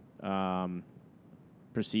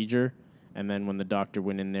procedure, and then when the doctor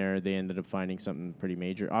went in there, they ended up finding something pretty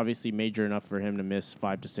major. Obviously, major enough for him to miss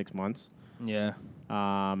 5 to 6 months. Yeah.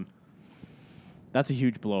 That's a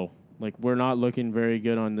huge blow. Like, we're not looking very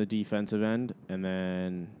good on the defensive end, and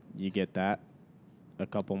then you get that a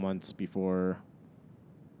couple months before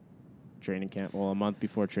training camp. Well, a month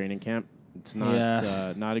before training camp. It's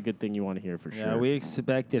not not a good thing you want to hear for sure. Yeah, we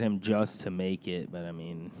expected him just to make it, but I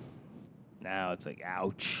mean, now it's like,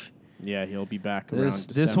 ouch. Yeah, he'll be back around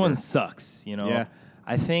December. This one sucks, Yeah.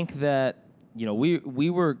 I think that, we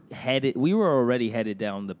were already headed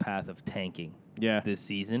down the path of tanking this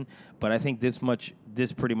season, but I think this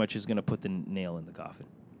pretty much is going to put the nail in the coffin.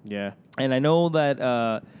 Yeah. And I know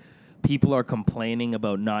that people are complaining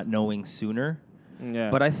about not knowing sooner. Yeah.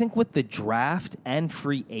 But I think with the draft and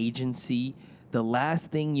free agency, the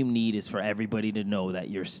last thing you need is for everybody to know that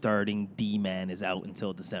your starting D-man is out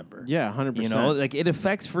until December. Yeah, 100%. It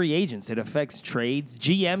affects free agents. It affects trades.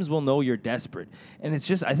 GMs will know you're desperate. And I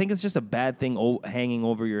think it's just a bad thing hanging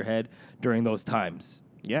over your head during those times.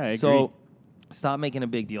 Yeah, I agree. So stop making a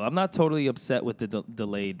big deal. I'm not totally upset with the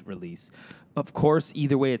delayed release. Of course,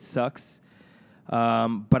 either way, it sucks.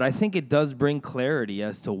 But I think it does bring clarity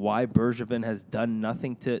as to why Bergevin has done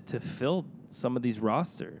nothing to fill some of these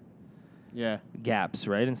roster gaps,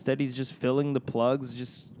 right? Instead, he's just filling the plugs,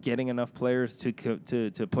 just getting enough players to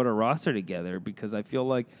put a roster together. Because I feel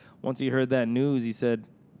like once he heard that news, he said,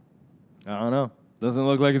 I don't know. Doesn't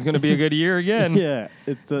look like it's going to be a good year again. Yeah.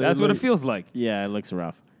 That's what it feels like. Yeah, it looks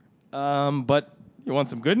rough. But you want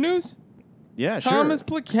some good news? Yeah, sure. Thomas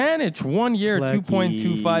Plekanec, 1 year,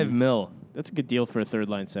 $2.25 million. That's a good deal for a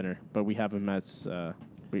third-line center, but we have him as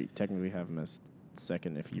we technically have him as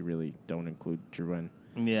second if you really don't include Drouin.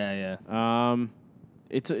 Yeah.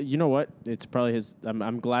 It's you know what? It's probably his.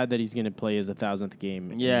 I'm glad that he's going to play his 1,000th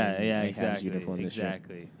game. Yeah, in a Habs exactly. uniform this year.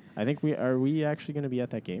 I think we actually going to be at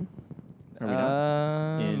that game? Are we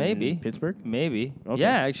not? In Maybe Pittsburgh? Maybe. Okay.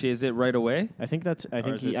 Yeah, actually, is it right away? I think that's. I Or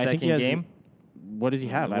think is he. it I think he second has. game? What does he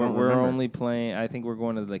have? I don't We're remember. only playing. I think we're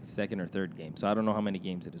going to like the second or third game, so I don't know how many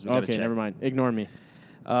games it is. We gotta Okay, check. never mind. Ignore me.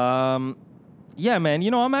 Yeah, man.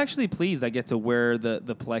 I'm actually pleased I get to wear the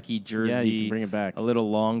Plecky jersey. Yeah, you can bring it back. a little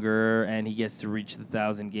longer, and he gets to reach the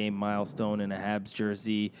 1,000-game milestone in a Habs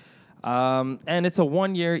jersey. And it's a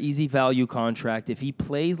 1-year easy value contract. If he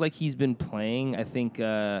plays like he's been playing, I think.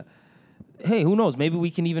 Hey, who knows? Maybe we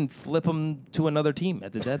can even flip him to another team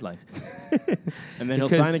at the deadline. And then he'll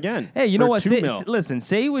Because, sign again. Hey, you for know what? $2 million. Listen,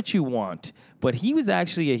 say what you want, but he was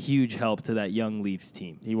actually a huge help to that young Leafs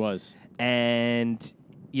team. He was. And,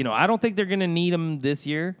 I don't think they're going to need him this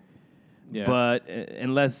year. Yeah. But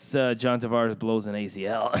unless John Tavares blows an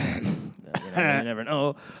ACL, you never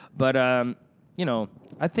know. But,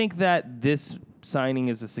 I think that this signing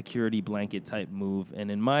is a security blanket type move. And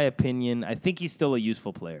in my opinion, I think he's still a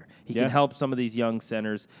useful player. He Yeah. can help some of these young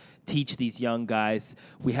centers, teach these young guys.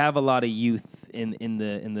 We have a lot of youth in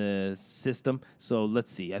the system. So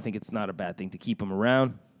let's see. I think it's not a bad thing to keep him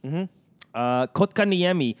around. Mm-hmm.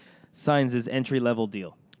 Kotkaniemi signs his entry-level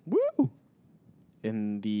deal. Woo!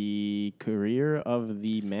 And the career of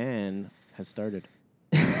the man has started.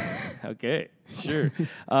 Okay, sure.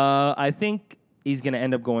 I think he's going to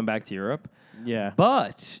end up going back to Europe. Yeah.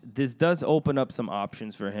 But this does open up some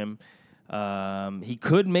options for him. He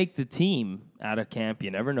could make the team out of camp.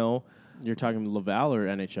 You never know. You're talking Laval or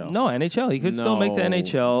NHL? No, NHL. He could still make the No,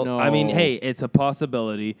 NHL. I mean, no. hey, it's a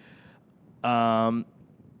possibility.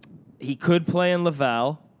 He could play in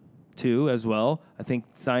Laval, too, as well. I think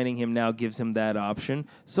signing him now gives him that option.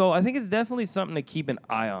 So I think it's definitely something to keep an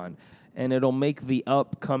eye on. And it'll make the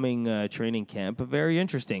upcoming training camp very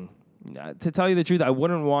interesting. To tell you the truth, I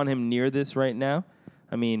wouldn't want him near this right now.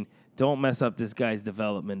 I mean, don't mess up this guy's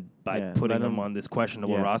development by Yeah, putting let him him- on this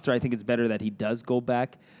questionable yeah. roster. I think it's better that he does go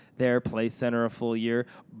back there, play center a full year.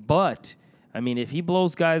 But, I mean, if he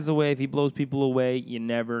blows guys away, if he blows people away, you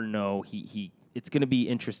never know. It's going to be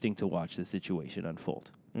interesting to watch the situation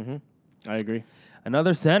unfold. I agree.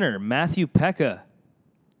 Another center, Matthew Pekka.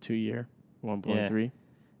 2 year, 1.3.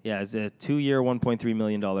 Yeah, it's a 2-year, $1.3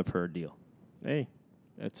 million per deal. Hey,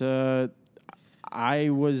 it's I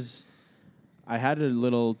had a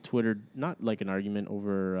little Twitter, not like an argument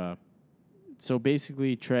over. So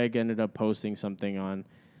basically, Treg ended up posting something on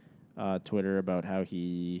Twitter about how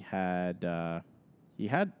he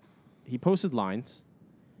posted lines,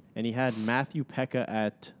 and he had Matthew Pekka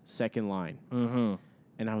at second line,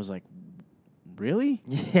 and I was like, really?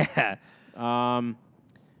 Yeah.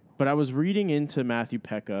 But I was reading into Matthew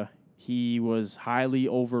Pekka. He was highly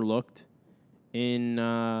overlooked in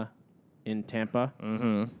Tampa,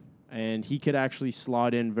 and he could actually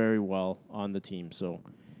slot in very well on the team. So,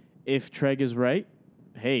 if Treg is right,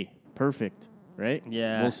 hey, perfect, right?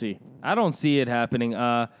 Yeah. We'll see. I don't see it happening.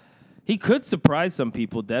 He could surprise some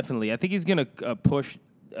people, definitely. I think he's going to push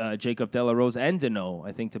Jacob Delarose and Deneau,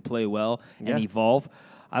 I think, to play well and Yeah. evolve.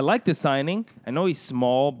 I like the signing. I know he's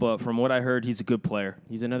small, but from what I heard, he's a good player.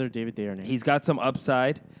 He's another David Desharnais. He's got some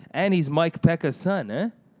upside, and he's Mike Pekka's son, eh?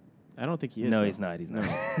 I don't think he is. No, though. he's not. He's not.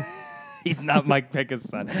 He's not Mike Pekka's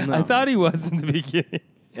son. I thought he was in the beginning.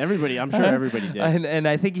 Everybody, I'm sure everybody did. And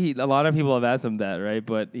I think a lot of people have asked him that, right?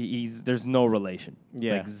 But there's no relation.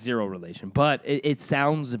 Yeah. Like zero relation. But it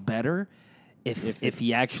sounds better if he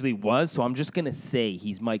it's- actually was. So I'm just going to say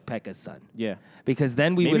he's Mike Pekka's son. Yeah. Because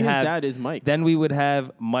then we Maybe would his have dad is Mike. Then we would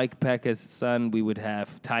have Mike Pekka's son. We would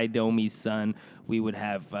have Ty Domi's son. We would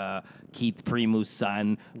have Keith Primu's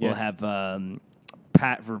son. We'll Yeah. have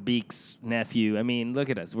Pat Verbeek's nephew. I mean, look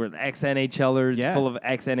at us. We're ex-NHLers, Yeah. full of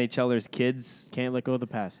ex-NHLers kids. Can't let go of the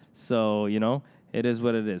past. So, it is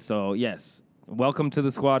what it is. So, yes, welcome to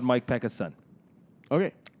the squad, Mike Pekka's son.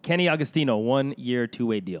 Okay. Kenny Agostino, 1 year,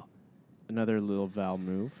 2-way deal. Another little Val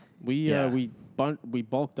move. We Yeah. we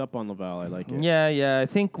bulked up on Laval. I like it. Yeah. I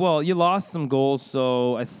think, you lost some goals,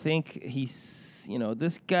 so I think he's,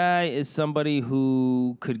 this guy is somebody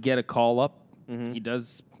who could get a call up. He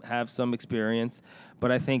does have some experience, but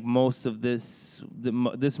I think most of this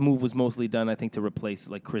move was mostly done, I think, to replace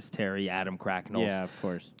like Chris Terry, Adam Cracknell. Yeah, of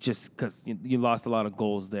course. Just because you lost a lot of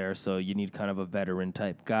goals there, so you need kind of a veteran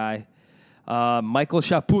type guy. Michael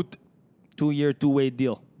Chaput, 2-year, 2-way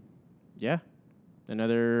deal. Yeah.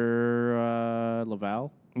 Another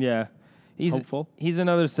Laval. Yeah. Hopeful. He's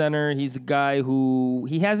another center. He's a guy who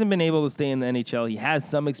he hasn't been able to stay in the NHL. He has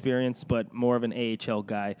some experience, but more of an AHL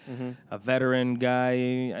guy, a veteran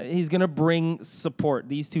guy. He's going to bring support.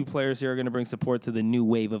 These two players here are going to bring support to the new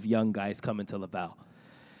wave of young guys coming to Laval.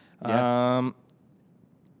 Yeah.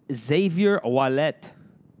 Xavier Ouellet,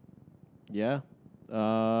 Yeah.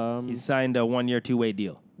 He signed a 1-year, 2-way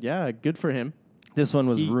deal. Yeah, good for him. This one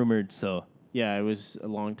was He- rumored, so Yeah, it was a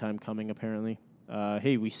long time coming, apparently.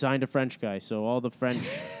 Hey, we signed a French guy, so all the French,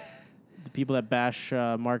 the people that bash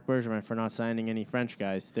Marc Bergevin for not signing any French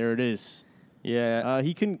guys, there it is. yeah,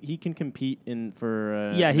 He can compete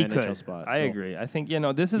for yeah, an he NHL could. spot. I so agree. I think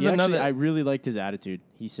this is he another. I really liked his attitude.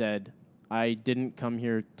 He said, "I didn't come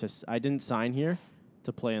here I didn't sign here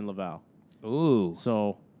to play in Laval." Ooh,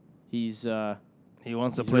 So he's he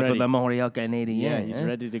wants to he's play for ready. the Montreal Canadiens. yeah, he's eh?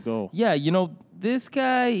 ready to go. Yeah, this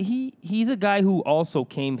guy, he's a guy who also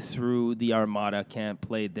came through the Armada camp,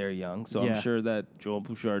 played there young, so Yeah. I'm sure that Joel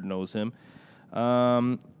Bouchard knows him.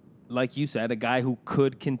 Like you said, a guy who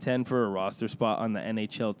could contend for a roster spot on the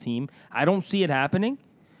NHL team. I don't see it happening,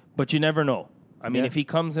 but you never know. I mean, Yeah. if he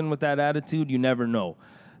comes in with that attitude, you never know.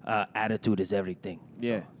 Attitude is everything.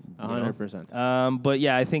 Yeah, know? 100%. But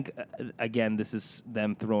yeah, I think, again, this is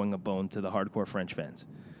them throwing a bone to the hardcore French fans,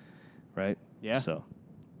 right? Yeah. So,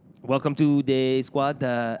 welcome to the squad,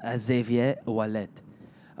 Xavier Wallet.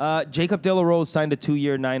 Jacob De La Rose signed a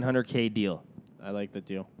 2-year, $900K deal. I like the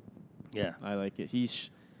deal. Yeah. I like it.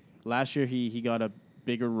 Last year he got a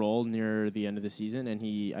bigger role near the end of the season, and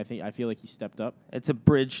I feel like he stepped up. It's a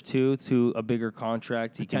bridge, too, to a bigger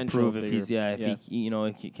contract. He can Potential prove if bigger,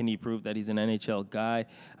 he's, can he prove that he's an NHL guy?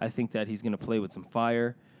 I think that he's going to play with some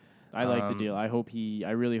fire. I like the deal. I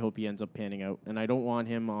really hope he ends up panning out, and I don't want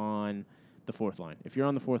him on the fourth line. If you're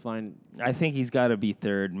on the fourth line, I think he's got to be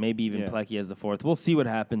third, maybe even Yeah. Plecky as the fourth. We'll see what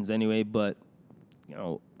happens anyway, but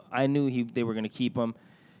I knew they were going to keep him.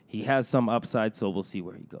 He has some upside, so we'll see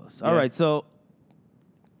where he goes. All Yeah. right, so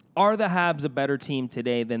are the Habs a better team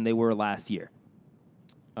today than they were last year?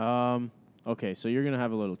 okay, so you're gonna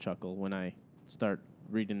have a little chuckle when I start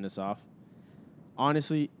reading this off.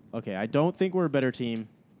 Honestly, okay, I don't think we're a better team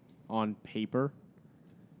on paper,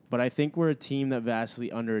 but I think we're a team that vastly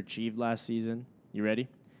underachieved last season. You ready?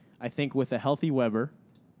 I think with a healthy Weber,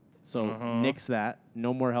 so nix that.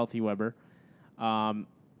 No more healthy Weber.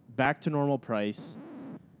 Back to normal Price.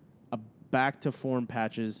 Back to form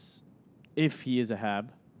Patches. If he is a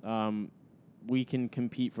Hab, we can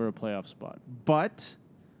compete for a playoff spot. But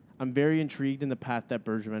I'm very intrigued in the path that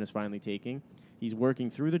Bergevin is finally taking. He's working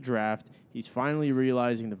through the draft. He's finally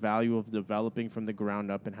realizing the value of developing from the ground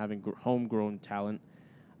up and having homegrown talent.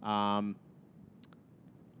 I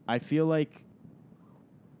feel like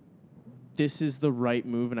this is the right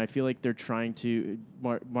move, and I feel like they're trying to.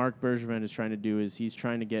 Marc Bergevin is trying to do is he's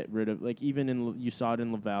trying to get rid of, like, even you saw it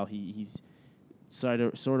in Laval. He's sort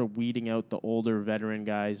of weeding out the older veteran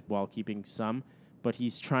guys while keeping some, but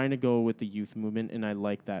he's trying to go with the youth movement, and I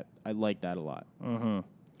like that. I like that a lot.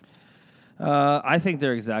 I think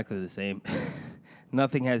they're exactly the same.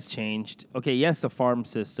 Nothing has changed. Okay, yes, the farm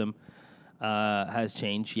system has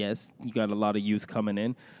changed. Yes, you got a lot of youth coming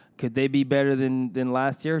in. Could they be better than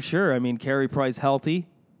last year? Sure. I mean, Carey Price healthy,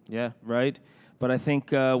 Yeah. right? But I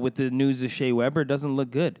think with the news of Shea Weber, it doesn't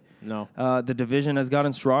look good. No. The division has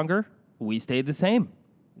gotten stronger. We stayed the same.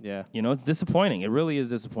 Yeah. It's disappointing. It really is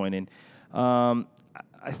disappointing.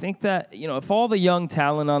 I think that, if all the young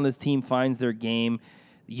talent on this team finds their game,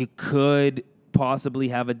 you could possibly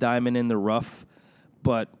have a diamond in the rough.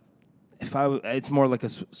 But it's more like a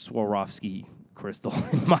Swarovski crystal.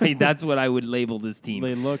 That's what I would label this team.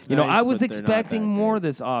 They look I nice, was but they're not expecting that more good.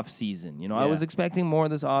 this offseason. I was expecting more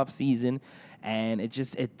this offseason. And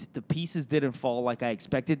the pieces didn't fall like I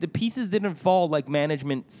expected. The pieces didn't fall like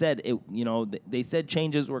management said. They said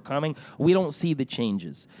changes were coming. We don't see the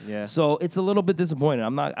changes. Yeah. So it's a little bit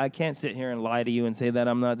disappointing. I can't sit here and lie to you and say that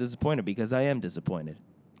I'm not disappointed because I am disappointed.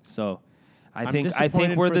 So I think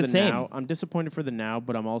disappointed we're for the same. now. I'm disappointed for the now,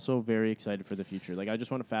 but I'm also very excited for the future. Like, I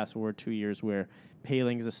just want to fast forward 2 years where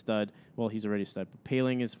Paling is a stud. Well, he's already a stud. But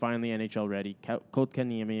Paling is finally NHL ready.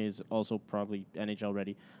 Kotkaniemi is also probably NHL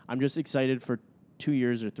ready. I'm just excited for 2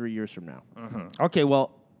 years or 3 years from now. Okay,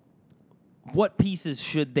 well, what pieces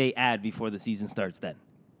should they add before the season starts then?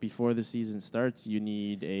 Before the season starts, you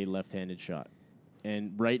need a left-handed shot.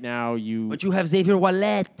 And right now, But you have Xavier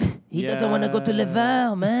Wallet. He doesn't want to go to Yeah.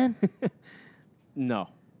 Laval, man. No.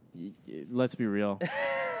 Let's be real.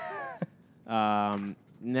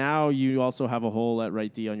 Now you also have a hole at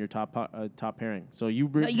right D on your top pairing. So You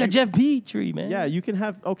got Jeff Petrie, man. Yeah, you can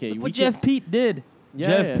have. Okay, Look what Jeff Pete did. Yeah,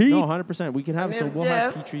 Jeff yeah. Pete. No, 100%. We can have. So we'll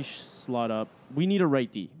have Petrie slot up. We need a right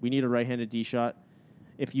D. We need a right-handed D shot.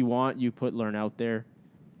 If you want, you put Lernout there.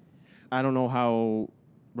 I don't know how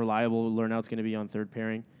reliable Lernout's going to be on third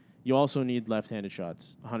pairing. You also need left-handed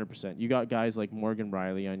shots, 100%. You got guys like Morgan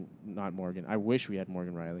Riley. Not Morgan. I wish we had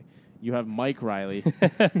Morgan Riley. You have Mike Riley.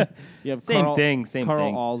 You have Same Carl, thing. Same Carl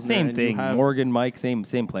thing. Alsner, Same and you thing. have- Morgan, Mike, same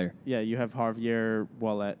player. Yeah, you have Javier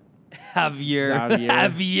Wallet. Javier Xavier.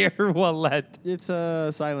 Javier Wallet. It's a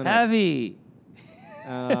silent X. Javi.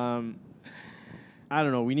 I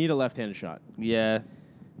don't know. We need a left-handed shot, Yeah.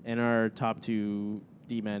 and our top two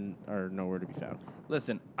D-men are nowhere to be found.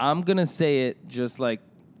 Listen, I'm gonna say it just like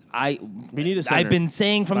We need a center, I've been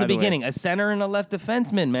saying from by the the way. beginning, a center and a left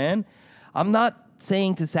defenseman, man. I'm not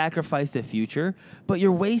saying to sacrifice the future, but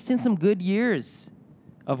you're wasting some good years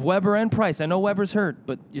of Weber and Price. I know Weber's hurt,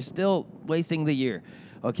 but you're still wasting the year.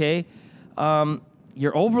 Okay?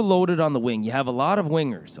 You're overloaded on the wing. You have a lot of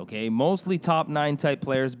wingers, okay? Mostly top 9 type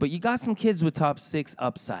players, but you got some kids with top 6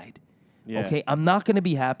 upside. Yeah. Okay? I'm not going to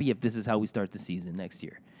be happy if this is how we start the season next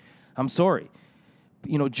year. I'm sorry.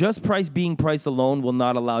 You know, just Price being Price alone will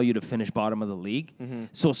not allow you to finish bottom of the league.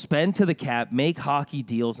 So spend to the cap, make hockey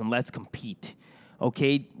deals, and let's compete.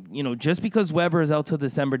 Okay? You know, just because Weber is out till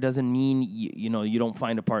December doesn't mean, you don't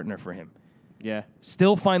find a partner for him. Yeah.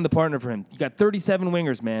 Still find the partner for him. You got 37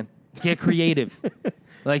 wingers, man. Get creative.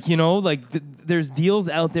 There's deals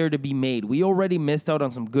out there to be made. We already missed out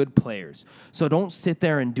on some good players. So don't sit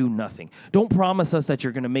there and do nothing. Don't promise us that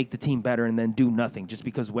you're going to make the team better and then do nothing just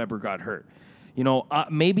because Weber got hurt. You know,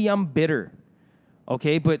 maybe I'm bitter.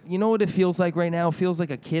 Okay, but you know what it feels like right now? It feels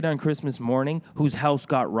like a kid on Christmas morning whose house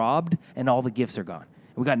got robbed and all the gifts are gone.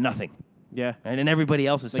 We got nothing. Yeah. Right? And everybody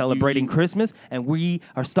else is Like celebrating you- Christmas, and we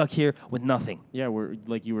are stuck here with nothing. Yeah,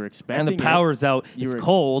 you were expecting And the power's out. You It's were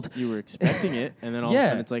cold. You were expecting it, and then all of a Yeah.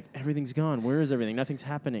 sudden it's like everything's gone. Where is everything? Nothing's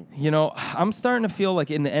happening. You know, I'm starting to feel like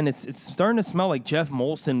in the end, it's starting to smell like Jeff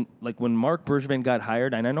Molson. Like when Mark Bergevin got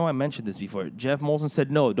hired, and I know I mentioned this before. Jeff Molson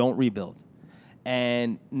said, "No, don't rebuild."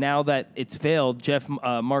 And now that it's failed,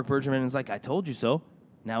 Mark Bergevin is like, "I told you so."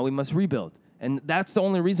 Now we must rebuild, and that's the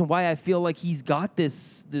only reason why I feel like he's got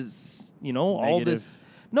this, all Negative. this.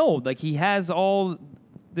 No, like he has all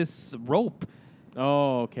this rope.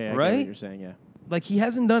 Oh, okay. I get Right? what you're saying, yeah. Like he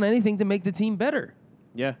hasn't done anything to make the team better.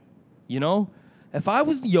 Yeah. You know, if I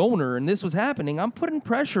was the owner and this was happening, I'm putting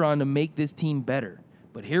pressure on to make this team better.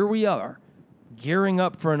 But here we are, gearing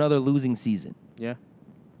up for another losing season. Yeah.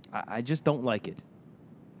 I just don't like it.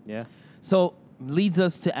 Yeah. So leads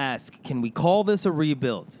us to ask, can we call this a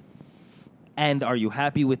rebuild? And are you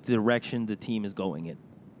happy with the direction the team is going in?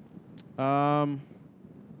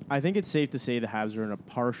 I think it's safe to say the Habs are in a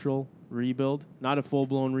partial rebuild, not a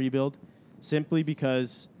full-blown rebuild, simply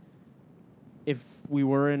because if we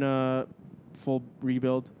were in a full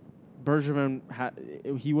rebuild, Bergevin,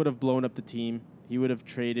 he would have blown up the team. He would have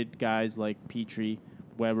traded guys like Petrie,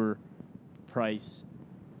 Weber, Price,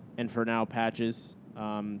 and for now Patches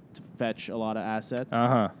to fetch a lot of assets.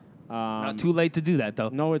 Not too late to do that, though.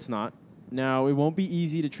 No, it's not. Now, it won't be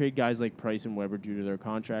easy to trade guys like Price and Weber due to their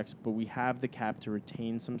contracts, but we have the cap to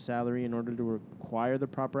retain some salary in order to acquire the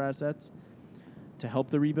proper assets to help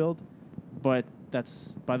the rebuild. But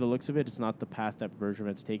that's, by the looks of it, it's not the path that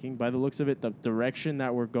Bergevin's taking. By the looks of it, the direction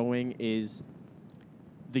that we're going is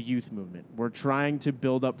the youth movement. We're trying to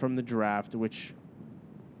build up from the draft, which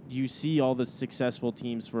you see all the successful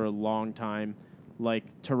teams for a long time, like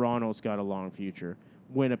Toronto's got a long future.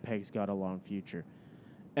 Winnipeg's got a long future.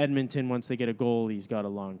 Edmonton, once they get a goalie's got a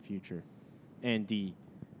long future, and D.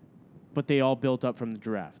 But they all built up from the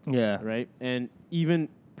draft. Yeah. Right? And even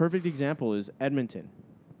perfect example is Edmonton.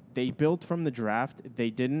 They built from the draft. They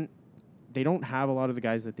don't have a lot of the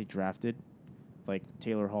guys that they drafted, like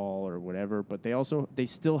Taylor Hall or whatever, but they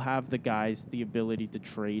still have the guys, the ability to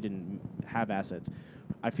trade and have assets.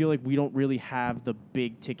 I feel like we don't really have the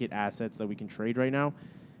big ticket assets that we can trade right now,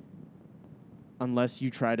 unless you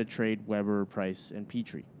try to trade Weber, Price, and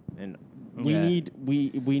Petrie. And we Yeah. need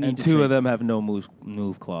And to two trade. of them have no move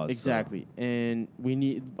clause. so- Exactly. And we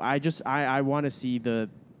need I want to see the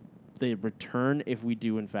return if we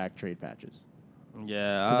do in fact trade Patches.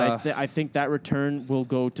 Yeah. Because I think that return will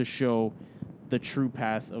go to show the true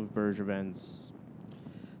path of Bergevin's.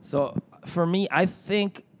 So for me, I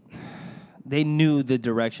think they knew the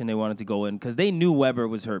direction they wanted to go in because they knew Weber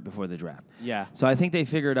was hurt before the draft. Yeah. So I think they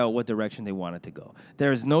figured out what direction they wanted to go.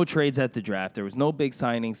 There's no trades at the draft. There was no big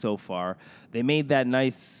signing so far. They made that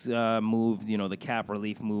nice move, the cap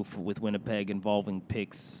relief move with Winnipeg involving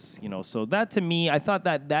picks, So that to me, I thought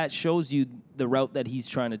that shows you the route that he's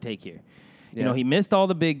trying to take here. Yeah. He missed all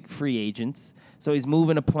the big free agents, so he's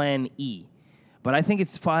moving to plan E. But I think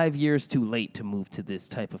it's 5 years too late to move to this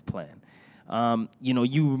type of plan.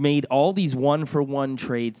 You made all these one-for-one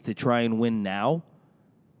trades to try and win now.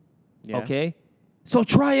 Yeah. Okay? So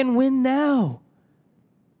try and win now.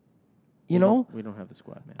 You know? We don't have the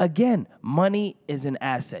squad, man. Again, money is an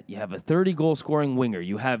asset. You have a 30-goal scoring winger.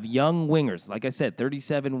 You have young wingers. Like I said,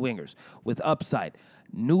 37 wingers with upside.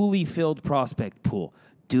 Newly filled prospect pool.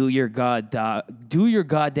 Do your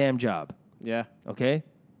goddamn job, Yeah. okay?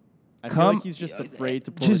 I feel like he's just afraid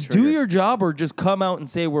to pull Just the trigger. do your job or just come out and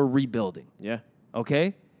say we're rebuilding, Yeah.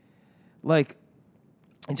 okay? Like,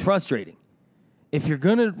 it's frustrating. If you're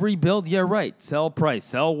going to rebuild, yeah, right. Sell Price,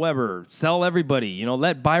 sell Weber, sell everybody. You know,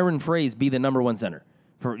 let Byron Fraze be the number one center.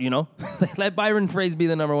 Let Byron Fraze be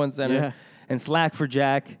the number one center Yeah. and slack for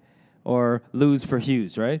Jack or lose for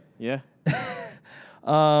Hughes, right? Yeah.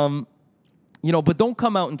 But don't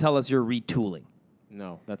come out and tell us you're retooling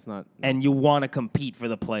No, that's not. and you want to compete for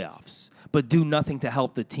the playoffs, but do nothing to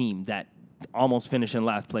help the team that almost finished in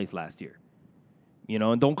last place last year.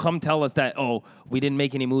 And don't come tell us that, we didn't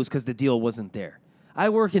make any moves because the deal wasn't there. I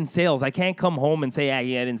work in sales. I can't come home and say, I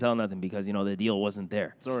didn't sell nothing because, the deal wasn't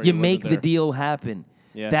there. Sorry, you it wasn't make the there. deal happen.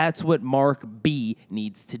 Yeah. That's what Mark B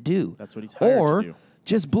needs to do. That's what he's hired to Or do.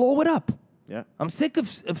 just blow it up. Yeah. I'm sick of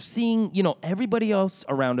seeing, everybody else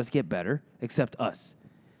around us get better except us.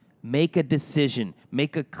 Make a decision.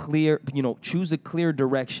 Make a clear, choose a clear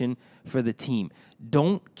direction for the team.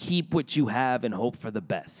 Don't keep what you have and hope for the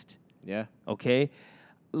best. Yeah. Okay?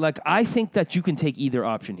 Like, I think that you can take either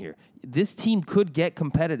option here. This team could get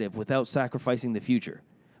competitive without sacrificing the future.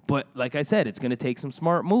 But like I said, it's going to take some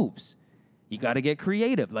smart moves. You got to get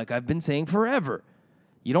creative, like I've been saying forever.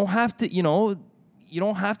 You don't have to, you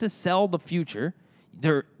don't have to sell the future.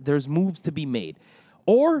 There's moves to be made.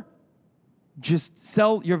 Or just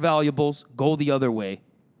sell your valuables, go the other way.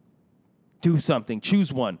 Do something.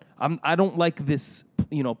 Choose one. I don't like this,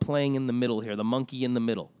 playing in the middle here, the monkey in the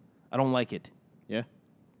middle. I don't like it. Yeah.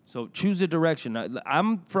 So choose a direction.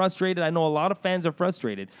 I'm frustrated. I know a lot of fans are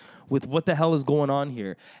frustrated with what the hell is going on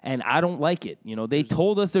here, and I don't like it. They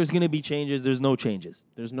told us there's going to be changes. There's no changes.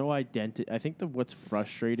 There's no identity. I think what's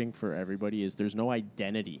frustrating for everybody is there's no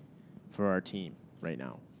identity for our team right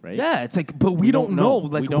now, right? Yeah, it's like, but we don't know.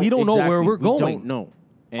 Like, we don't know where we're going. We don't know.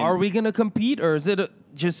 And Are we going to compete, or is it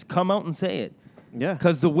just come out and say it? Yeah.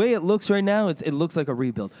 Because the way it looks right now, it looks like a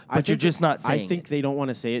rebuild, but you're just not saying I think it. they don't want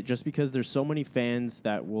to say it just because there's so many fans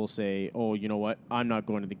that will say, "Oh, you know what? I'm not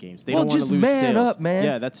going to the games." They Well, don't want just to lose man sales. up, man.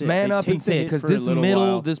 Yeah, that's it. Man They up take and the say it, hit because for a this little middle,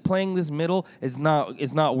 while. this playing this middle is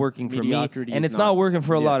not working for me, Mediocrity and is it's not not. working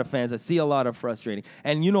for a Yeah. lot of fans. I see a lot of frustrating,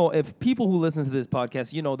 and if people who listen to this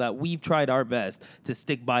podcast, that we've tried our best to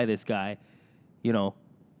stick by this guy,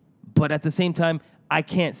 but at the same time, I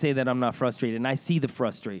can't say that I'm not frustrated, and I see the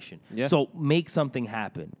frustration. Yeah. So make something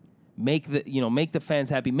happen. Make the fans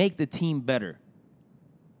happy. Make the team better.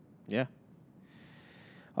 Yeah.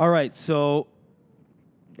 All right, so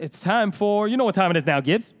it's time for, what time it is now,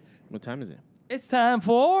 Gibbs? What time is it? It's time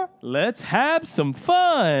for Let's Have Some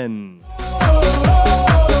Fun.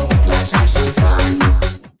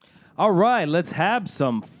 All right, let's have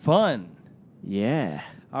some fun. Yeah.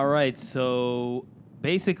 All right, so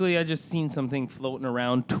basically I just seen something floating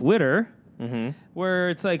around Twitter where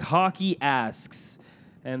it's like hockey asks,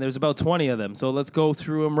 and there's about 20 of them. So let's go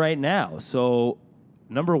through them right now. So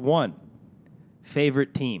number 1,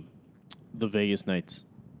 favorite team. The Vegas Knights.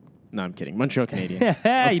 No, I'm kidding. Montreal Canadiens.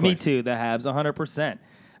 Hey, Of me course. too. The Habs, 100%.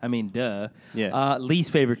 I mean, duh. Yeah.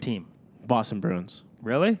 Least favorite team. Boston Bruins.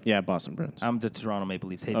 Really? Yeah, Boston Bruins. I'm the Toronto Maple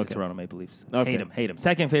Leafs. Hate Okay. the Toronto Maple Leafs. Okay. Hate them.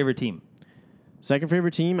 Second favorite team. Second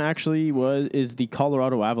favorite team actually is the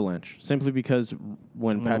Colorado Avalanche, simply because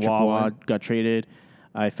when Patrick Wawa. Waugh got traded,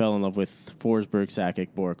 I fell in love with Forsberg,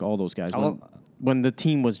 Sakic, Bork, all those guys. When the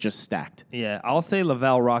team was just stacked. Yeah, I'll say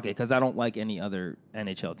Laval Rocket because I don't like any other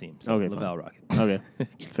NHL team. So Okay, Laval fine. Rocket.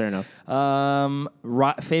 Okay, fair enough.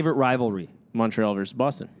 Favorite rivalry. Montreal versus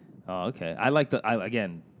Boston. Oh, okay. I like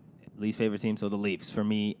again, least favorite team. So the Leafs. For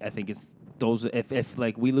me, I think it's those. If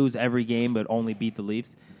like we lose every game but only beat the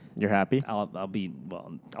Leafs, You're happy? I'll be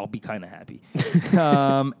kind of happy.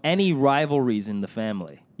 Any rivalries in the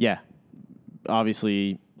family? Yeah.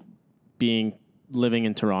 Obviously, living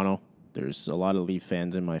in Toronto, there's a lot of Leaf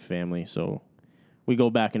fans in my family, so we go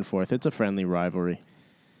back and forth. It's a friendly rivalry.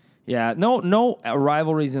 Yeah, no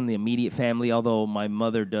rivalries in the immediate family, although my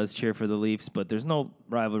mother does cheer for the Leafs, but there's no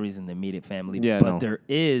rivalries in the immediate family. Yeah, but no. there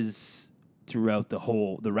is throughout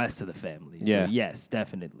the rest of the family. Yeah. So yes,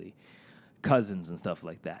 definitely. Cousins and stuff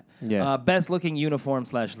like that. Yeah. Best looking uniform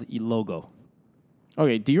 / logo.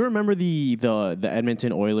 Okay, do you remember the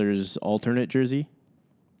Edmonton Oilers alternate jersey?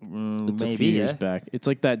 It's a few years back. It's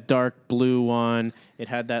like that dark blue one. It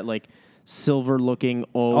had that like silver looking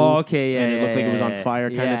O. Oh, okay, yeah, and it looked like it was on yeah, fire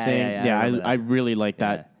kind yeah, of thing. yeah, I remember I that. really like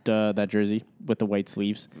Yeah. that jersey with the white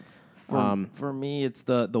sleeves. For me, it's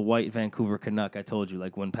the white Vancouver Canuck. I told you,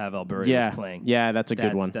 like when Pavel Bure Yeah, was playing. yeah, that's a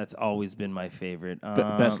good one. That's always been my favorite.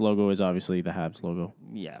 Best logo is obviously the Habs logo.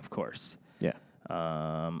 Yeah, of course. Yeah.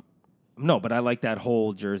 No, but I like that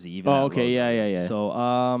whole jersey. Even Oh, that okay, logo. yeah.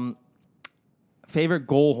 So, favorite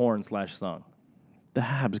goal horn / song. The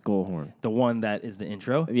Habs goal horn. The one that is the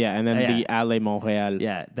intro. Yeah, and then Yeah. the Allez Montréal.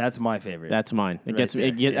 Yeah, that's my favorite. That's mine. It Right gets there,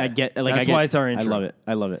 it get yeah. I get like That's I get, why it's our intro.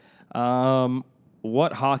 I love it.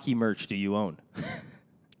 What hockey merch do you own?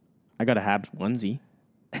 I got a Habs onesie.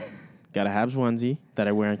 Got a Habs onesie that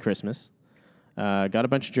I wear on Christmas. Got a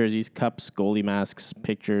bunch of jerseys, cups, goalie masks,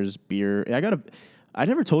 pictures, beer. I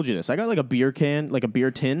never told you this. I got like a beer can, like a beer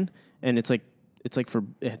tin, and it's a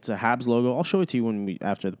Habs logo. I'll show it to you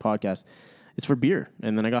after the podcast. It's for beer,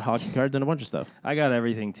 and then I got hockey cards and a bunch of stuff. I got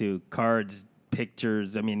everything too. Cards,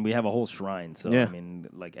 pictures. I mean, we have a whole shrine. So, Yeah. I mean,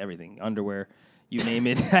 like everything. Underwear. You name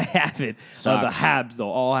it, I have it. The Socks. Habs, though.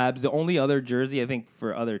 All Habs. The only other jersey I think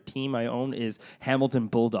for other team I own is Hamilton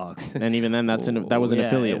Bulldogs. And even then, that was an Yeah,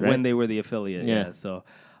 affiliate, right? When they were the affiliate, Yeah. yeah. So,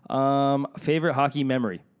 favorite hockey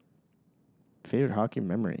memory? Favorite hockey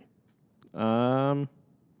memory. Jeez.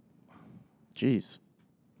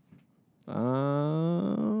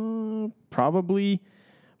 Probably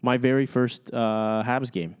my very first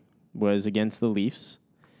Habs game was against the Leafs.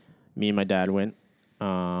 Me and my dad went.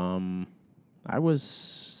 I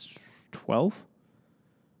was 12.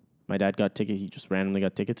 My dad got tickets. He just randomly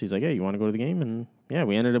got tickets. He's like, "Hey, you want to go to the game?" And yeah,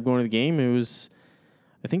 we ended up going to the game.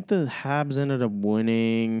 I think the Habs ended up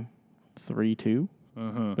winning 3-2.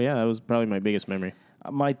 But yeah, that was probably my biggest memory.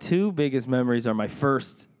 My two biggest memories are my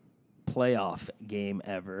first playoff game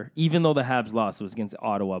ever. Even though the Habs lost, it was against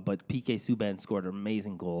Ottawa, but PK Subban scored an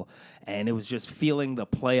amazing goal, and it was just feeling the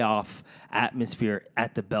playoff atmosphere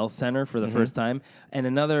at the Bell Center for the first time. And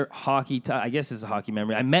another I guess it's a hockey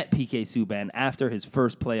memory. I met PK Subban after his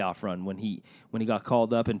first playoff run when he got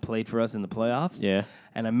called up and played for us in the playoffs. Yeah.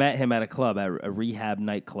 And I met him at a club, at a rehab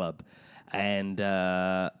nightclub, and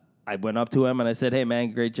I went up to him and I said, "Hey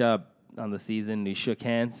man, great job on the season." He shook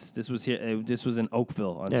hands. This was here. This was in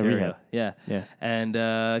Oakville, Ontario. rehab. Yeah.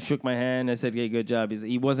 And shook my hand. I said, "Hey, good job."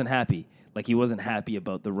 He wasn't happy. Like he wasn't happy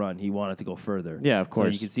about the run. He wanted to go further. Yeah, of So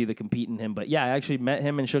course. you could see the compete in him. But yeah, I actually met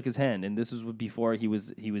him and shook his hand. And this was before he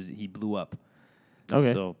blew up.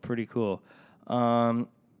 Okay. So pretty cool.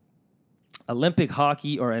 Olympic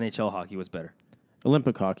hockey or NHL hockey was better?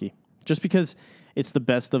 Olympic hockey, just because it's the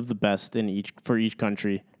best of the best for each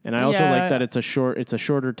country, and I also Yeah. like that it's a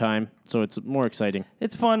shorter time, so it's more exciting.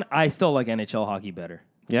 It's fun. I still like NHL hockey better.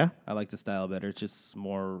 Yeah, I like the style better. It's just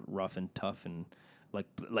more rough and tough, and like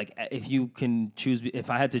if you can choose, if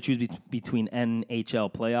I had to choose between NHL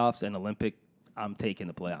playoffs and Olympic, I'm taking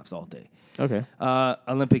the playoffs all day. okay.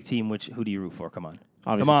 Olympic team, who do you root for? Come on,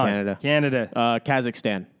 Obviously come on, Canada. Canada,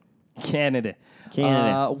 Kazakhstan. Canada.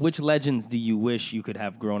 Canada. Which legends do you wish you could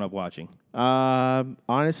have grown up watching?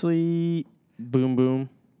 Honestly, Boom Boom,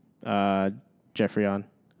 Geoffrion,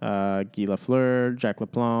 Guy Lafleur, Jacques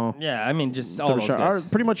Leplon. Yeah, I mean, just all those Richard- guys.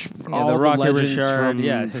 pretty much Yeah, all the the Rocket legends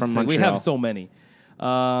Richard. from Montreal. We have so many.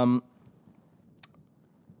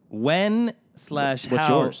 When / What's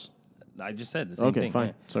how? yours? I just said the same Okay, thing. fine.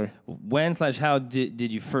 yeah. Sorry. When / how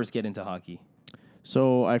did you first get into hockey?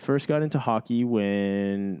 So I first got into hockey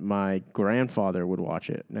when my grandfather would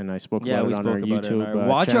watch it, and I spoke Yeah, about we it on spoke our about YouTube. it.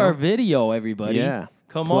 Watch channel. our video, everybody. Yeah,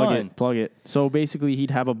 Come plug on. plug it. So basically,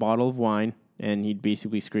 he'd have a bottle of wine, and he'd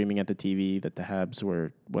basically screaming at the TV that the Habs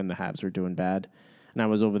were doing bad, and I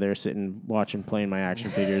was over there sitting watching, playing my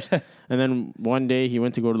action figures, and then one day he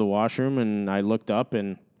went to go to the washroom, and I looked up,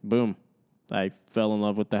 and boom, I fell in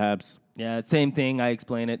love with the Habs. Yeah, same thing. I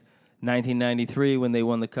explain it. 1993, when they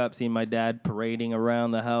won the cup, seeing my dad parading around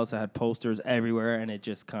the house. I had posters everywhere, and it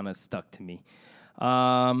just kind of stuck to me.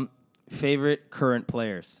 Favorite current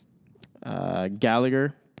players?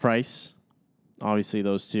 Gallagher, Price, obviously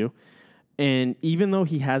those two. And even though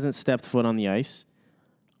he hasn't stepped foot on the ice,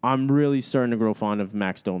 I'm really starting to grow fond of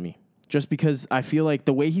Max Domi. Just because I feel like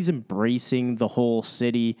the way he's embracing the whole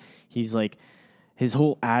city, he's like, his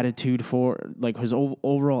whole attitude his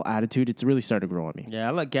overall attitude, it's really started to grow on me. Yeah,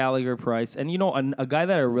 I like Gallagher, Price. And, a guy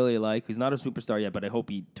that I really like, he's not a superstar yet, but I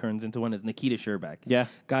hope he turns into one, is Nikita Sherbak. Yeah.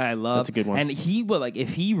 Guy I love. That's a good one. And he will,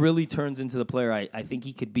 if he really turns into the player I think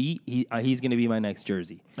he could be, he's going to be my next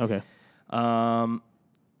jersey. Okay.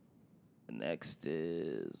 Next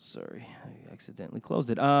is, sorry, I accidentally closed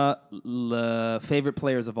it. Favorite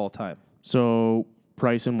players of all time. So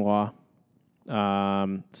Price and Waugh,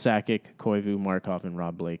 Sakic, Koivu, Markov, and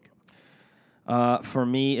Rob Blake. For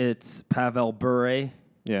me, it's Pavel Bure,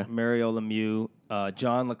 Yeah. Mario Lemieux,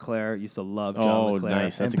 John LeClaire. Used to love John Oh, LeClaire.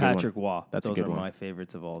 nice. That's and a good one. Patrick Waugh. That's a Those good are one. my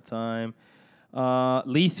favorites of all time.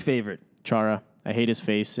 Least favorite. Chara. I hate his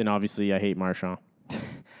face, and obviously I hate Marchand.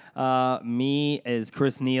 Me is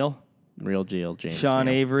Chris Neal, Real James. Sean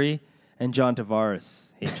Neal. Avery, and John Tavares.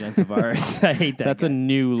 Hate John Tavares. I hate that That's guy. a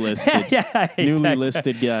new listed, yeah, I hate newly that guy.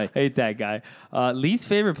 listed guy. Hate that guy. Least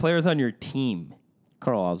favorite players on your team.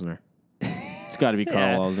 Carl Osner. It's got to be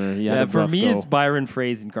Carl Osner. He had Yeah, a for rough me, go. it's Byron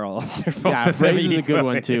Fraze and Carl Osner. Yeah, Fraze is a good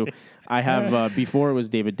one too. I have before it was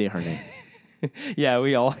David Desharnais. Yeah,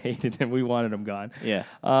 we all hated him. We wanted him gone. Yeah.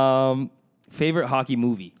 Favorite hockey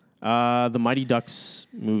movie. The Mighty Ducks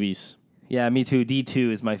movies. Yeah, me too.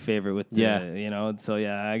 D2 is my favorite with the, Yeah. so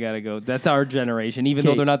yeah, I got to go. That's our generation, even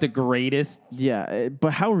though Okay. they're not the greatest. Yeah,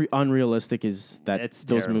 but how unrealistic is that? It's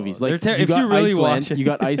those terrible. movies, They're like if you really Iceland, watch it. you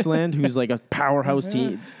got Iceland, who's like a powerhouse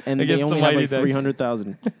team, and Against they the only have Mighty like Ducks.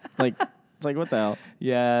 300,000. Like, it's like what the hell?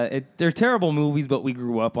 Yeah, they're terrible movies, but we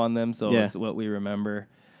grew up on them, so Yeah. it's what we remember.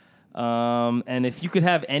 And if you could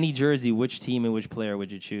have any jersey, which team and which player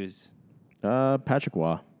would you choose? Patrick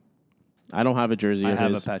Waugh. I don't have a jersey. I of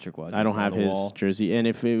have his. a Patrick Waugh I don't jersey on have the his wall. jersey, and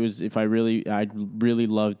I'd really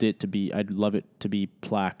loved it to be. I'd love it to be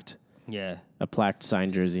plaqued, Yeah. a plaqued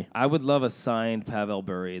signed jersey. I would love a signed Pavel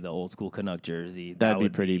Bure, the old school Canuck jersey. That'd be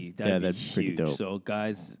would pretty- That'd yeah, be that'd be pretty huge. dope. So,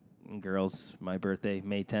 guys and girls, my birthday,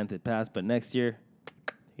 May 10th, it passed, but next year,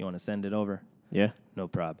 you want to send it over? Yeah. No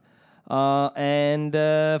prob. And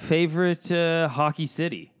favorite hockey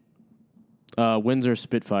city? Windsor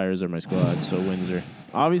Spitfires are my squad, so Windsor.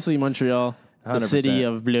 Obviously Montreal, the 100%. city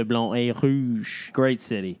of Bleu Blanc et Rouge. Great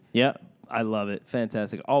city. Yeah. I love it.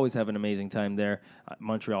 Fantastic. Always have an amazing time there.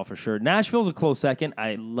 Montreal for sure. Nashville's a close second.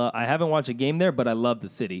 I haven't watched a game there, but I love the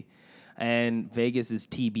city. And Vegas is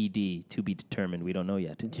TBD, to be determined. We don't know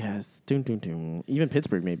yet. Yes. Doom, doom, doom. Even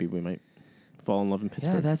Pittsburgh, maybe we might fall in love in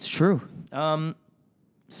Pittsburgh. Yeah, that's true.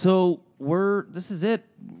 So this is it.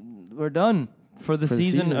 We're done for the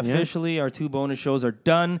season. season, yeah. Officially, our 2 bonus shows are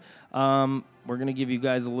done. We're gonna give you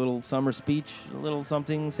guys a little summer speech,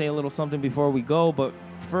 say a little something before we go. But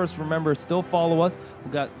first, remember, still follow us.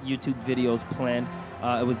 We got YouTube videos planned.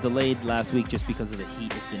 It was delayed last week just because of the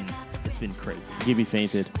heat. It's been crazy. Gibby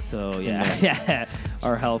fainted. So yeah,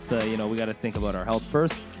 our health. We got to think about our health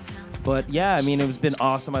first. But yeah, I mean, it's been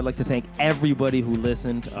awesome. I'd like to thank everybody who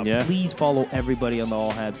listened. Yeah. Please follow everybody on the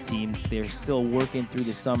All Habs team. They're still working through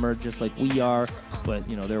the summer just like we are, but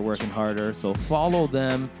they're working harder. So follow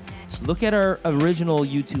them. Look at our original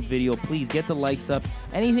YouTube video. Please get the likes up.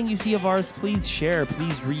 Anything you see of ours, please share.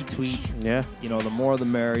 Please retweet. Yeah. The more the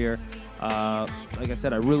merrier. Like I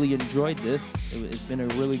said, I really enjoyed this. It's been a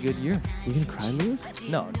really good year. You gonna cry, Lewis?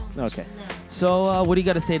 No. Okay. So what do you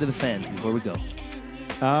got to say to the fans before we go?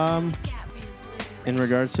 In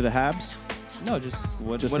regards to the Habs, No, just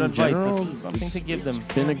what in advice? general, This is something to give them.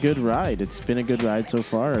 it's been a good ride. It's been a good ride so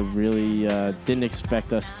far. I really didn't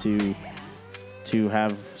expect us to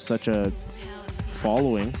have such a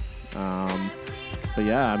following. But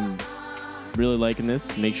yeah, I'm really liking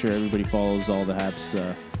this. Make sure everybody follows all the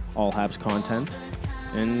Habs, all Habs content,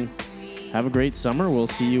 and have a great summer. We'll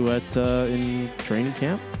see you at in training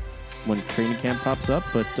camp when training camp pops up.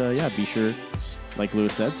 But yeah, be sure, like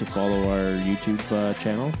Lewis said, to follow our YouTube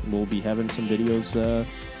channel. We'll be having some videos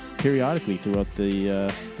periodically throughout the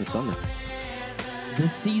summer.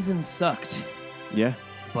 This season sucked, Yeah,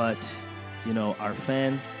 but our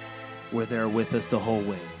fans were there with us the whole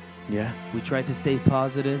way. yeah. We tried to stay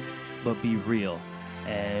positive, but be real,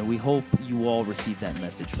 and we hope you all receive that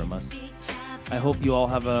message from us. I hope you all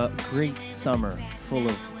have a great summer full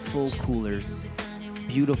of full coolers,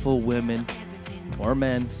 beautiful women or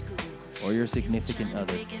men, or your significant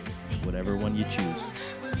other, whatever one you choose.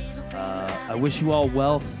 I wish you all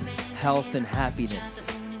wealth, health, and happiness.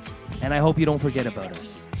 And I hope you don't forget about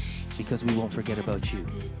us, because we won't forget about you.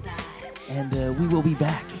 And we will be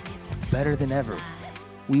back, better than ever.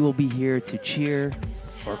 We will be here to cheer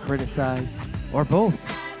or criticize, or both.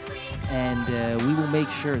 And we will make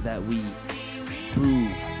sure that we boo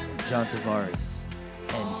John Tavares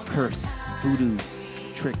and curse voodoo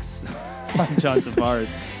tricks on John Tavares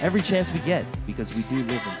every chance we get, because we do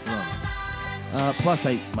live in Toronto. Plus,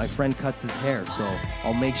 my friend cuts his hair, so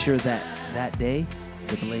I'll make sure that day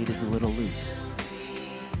the blade is a little loose.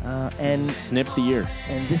 And Snip the ear.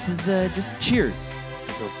 this is just cheers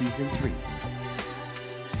until season 3.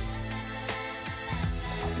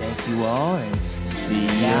 Thank you all, and see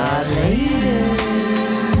ya later.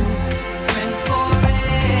 Friends forever.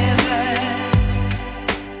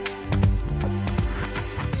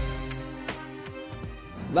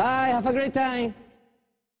 Bye, have a great time.